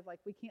idea of like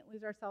we can't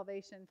lose our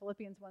salvation.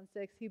 Philippians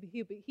 1:6,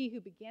 he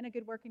who began a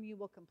good work in you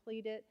will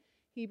complete it.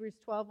 Hebrews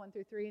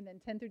 12:1-3, and then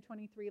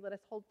 10-23, let us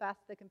hold fast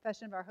the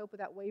confession of our hope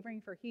without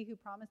wavering, for he who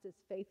promised is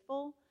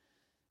faithful.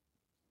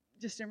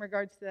 Just in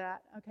regards to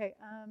that. Okay,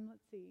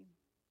 let's see.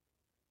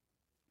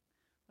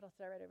 What else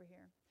did I write over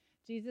here?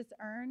 Jesus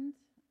earned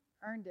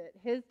it.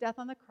 His death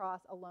on the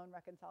cross alone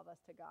reconciled us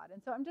to God.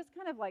 And so I'm just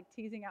kind of like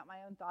teasing out my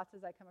own thoughts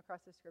as I come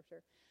across the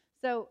scripture.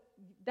 So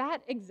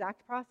that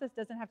exact process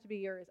doesn't have to be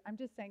yours. I'm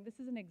just saying this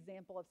is an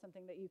example of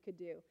something that you could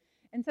do.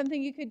 And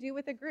something you could do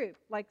with a group.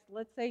 Like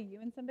let's say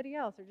you and somebody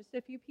else or just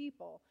a few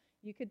people.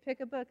 You could pick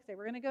a book, say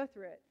we're going to go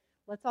through it.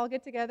 Let's all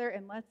get together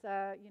and let's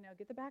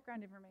get the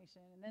background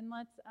information. And then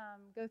let's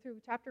go through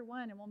chapter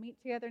 1 and we'll meet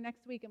together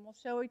next week and we'll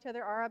show each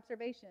other our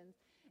observations.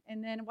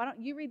 And then why don't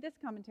you read this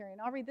commentary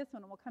and I'll read this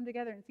one and we'll come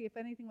together and see if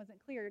anything wasn't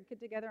clear, get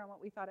together on what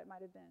we thought it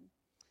might have been.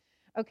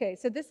 Okay,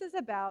 so this is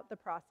about the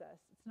process.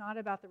 It's not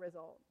about the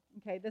result.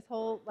 Okay, this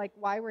whole like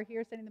why we're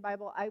here studying the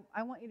Bible,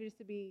 I want you just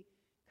to be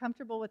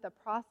comfortable with the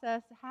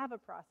process. Have a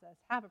process.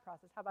 How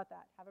about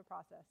that? Have a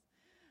process.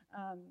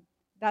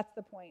 That's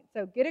the point.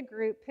 So get a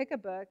group, pick a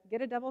book,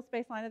 get a double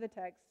space line of the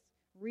text,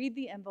 read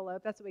the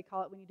envelope. That's what we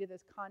call it when you do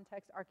those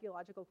context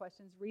archaeological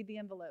questions. Read the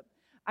envelope.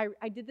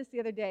 I did this the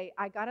other day.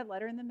 I got a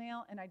letter in the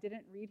mail, and I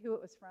didn't read who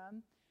it was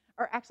from.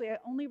 Or actually, I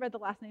only read the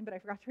last name, but I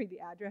forgot to read the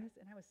address,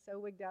 and I was so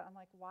wigged out. I'm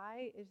like,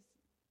 why is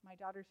my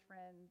daughter's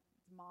friend's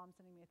mom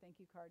sending me a thank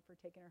you card for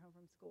taking her home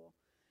from school?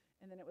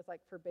 And then it was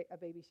like for a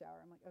baby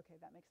shower. I'm like, okay,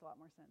 that makes a lot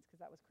more sense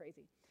because that was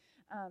crazy.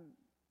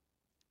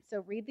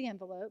 So read the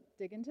envelope,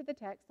 dig into the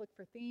text, look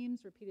for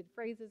themes, repeated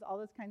phrases, all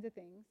those kinds of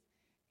things.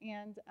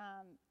 And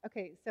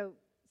okay, so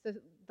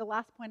the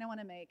last point I want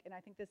to make, and I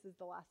think this is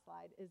the last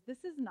slide, is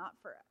this is not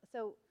for us.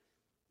 So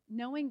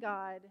knowing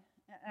God,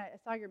 I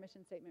saw your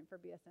mission statement for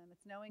BSM.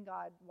 It's knowing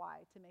God,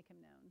 why? To make him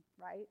known,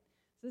 right?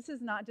 So this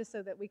is not just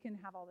so that we can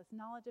have all this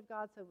knowledge of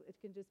God, so it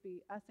can just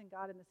be us and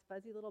God in this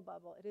fuzzy little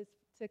bubble. It is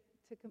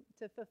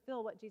to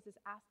fulfill what Jesus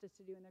asked us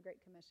to do in the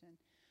Great Commission,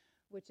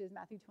 which is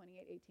Matthew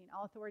 28:18.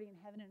 All authority in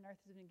heaven and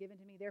earth has been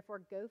given to me. Therefore,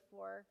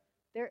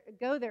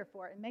 go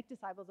therefore and make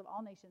disciples of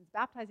all nations,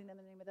 baptizing them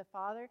in the name of the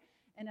Father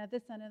and of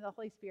the Son and the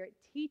Holy Spirit,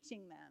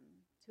 teaching them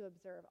to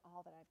observe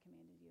all that I've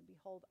commanded you. And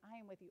behold, I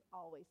am with you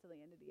always to the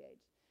end of the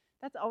age.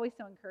 That's always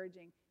so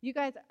encouraging. You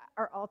guys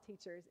are all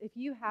teachers. If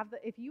you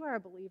are a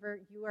believer,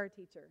 you are a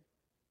teacher.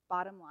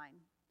 Bottom line.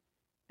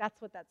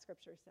 That's what that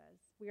scripture says.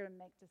 We are to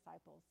make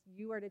disciples.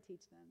 You are to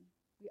teach them.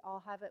 We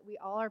all have it. We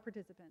all are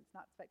participants,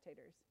 not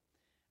spectators.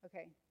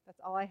 Okay, that's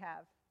all I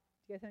have.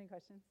 Do you guys have any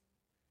questions?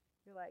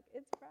 You're like,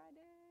 it's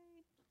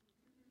Friday.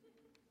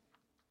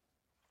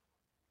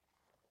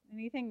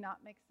 Anything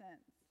not make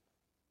sense?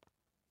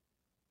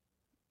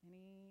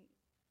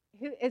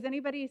 Is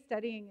anybody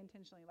studying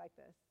intentionally like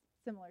this?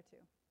 Similar to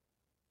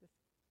this?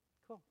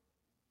 Cool.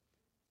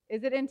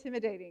 Is it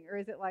intimidating or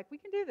is it like, we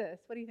can do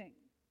this? What do you think? ...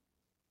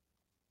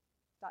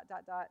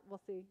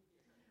 We'll see.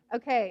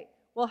 Okay.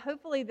 Well,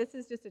 hopefully this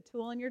is just a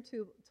tool in your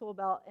tool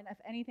belt. And if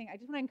anything, I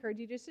just want to encourage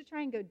you just to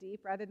try and go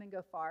deep rather than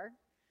go far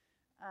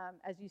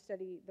as you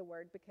study the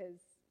Word, because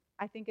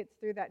I think it's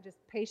through that just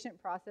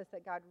patient process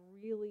that God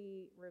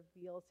really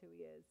reveals who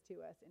he is to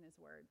us in his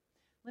Word.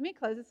 Let me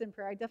close this in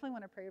prayer. I definitely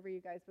want to pray over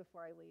you guys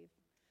before I leave.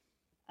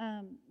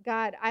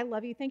 God, I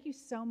love you. Thank you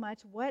so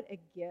much. What a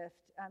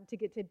gift to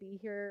get to be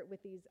here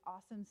with these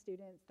awesome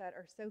students that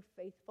are so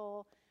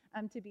faithful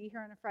to be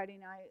here on a Friday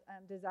night,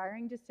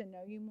 desiring just to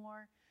know you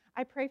more.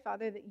 I pray,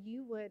 Father, that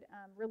you would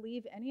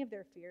relieve any of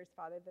their fears,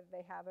 Father, that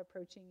they have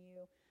approaching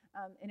you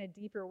in a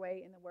deeper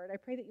way in the Word. I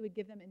pray that you would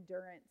give them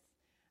endurance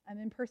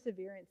and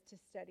perseverance to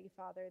study,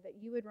 Father, that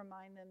you would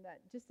remind them that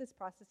just this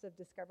process of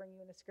discovering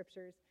you in the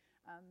Scriptures,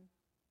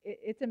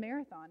 it's a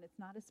marathon. It's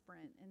not a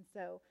sprint. And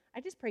so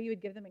I just pray you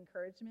would give them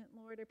encouragement,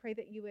 Lord. I pray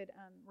that you would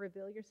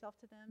reveal yourself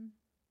to them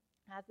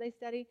as they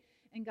study.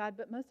 And God,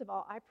 but most of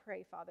all, I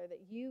pray, Father,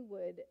 that you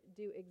would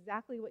do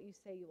exactly what you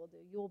say you will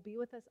do. You will be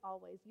with us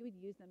always. You would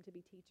use them to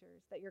be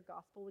teachers, that your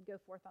gospel would go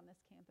forth on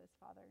this campus,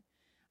 Father.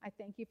 I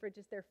thank you for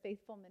just their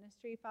faithful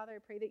ministry, Father.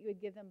 I pray that you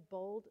would give them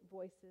bold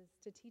voices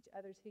to teach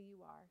others who you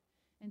are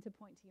and to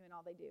point to you in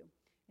all they do.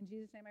 In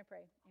Jesus' name I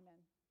pray.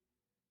 Amen.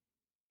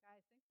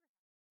 Guys, thanks for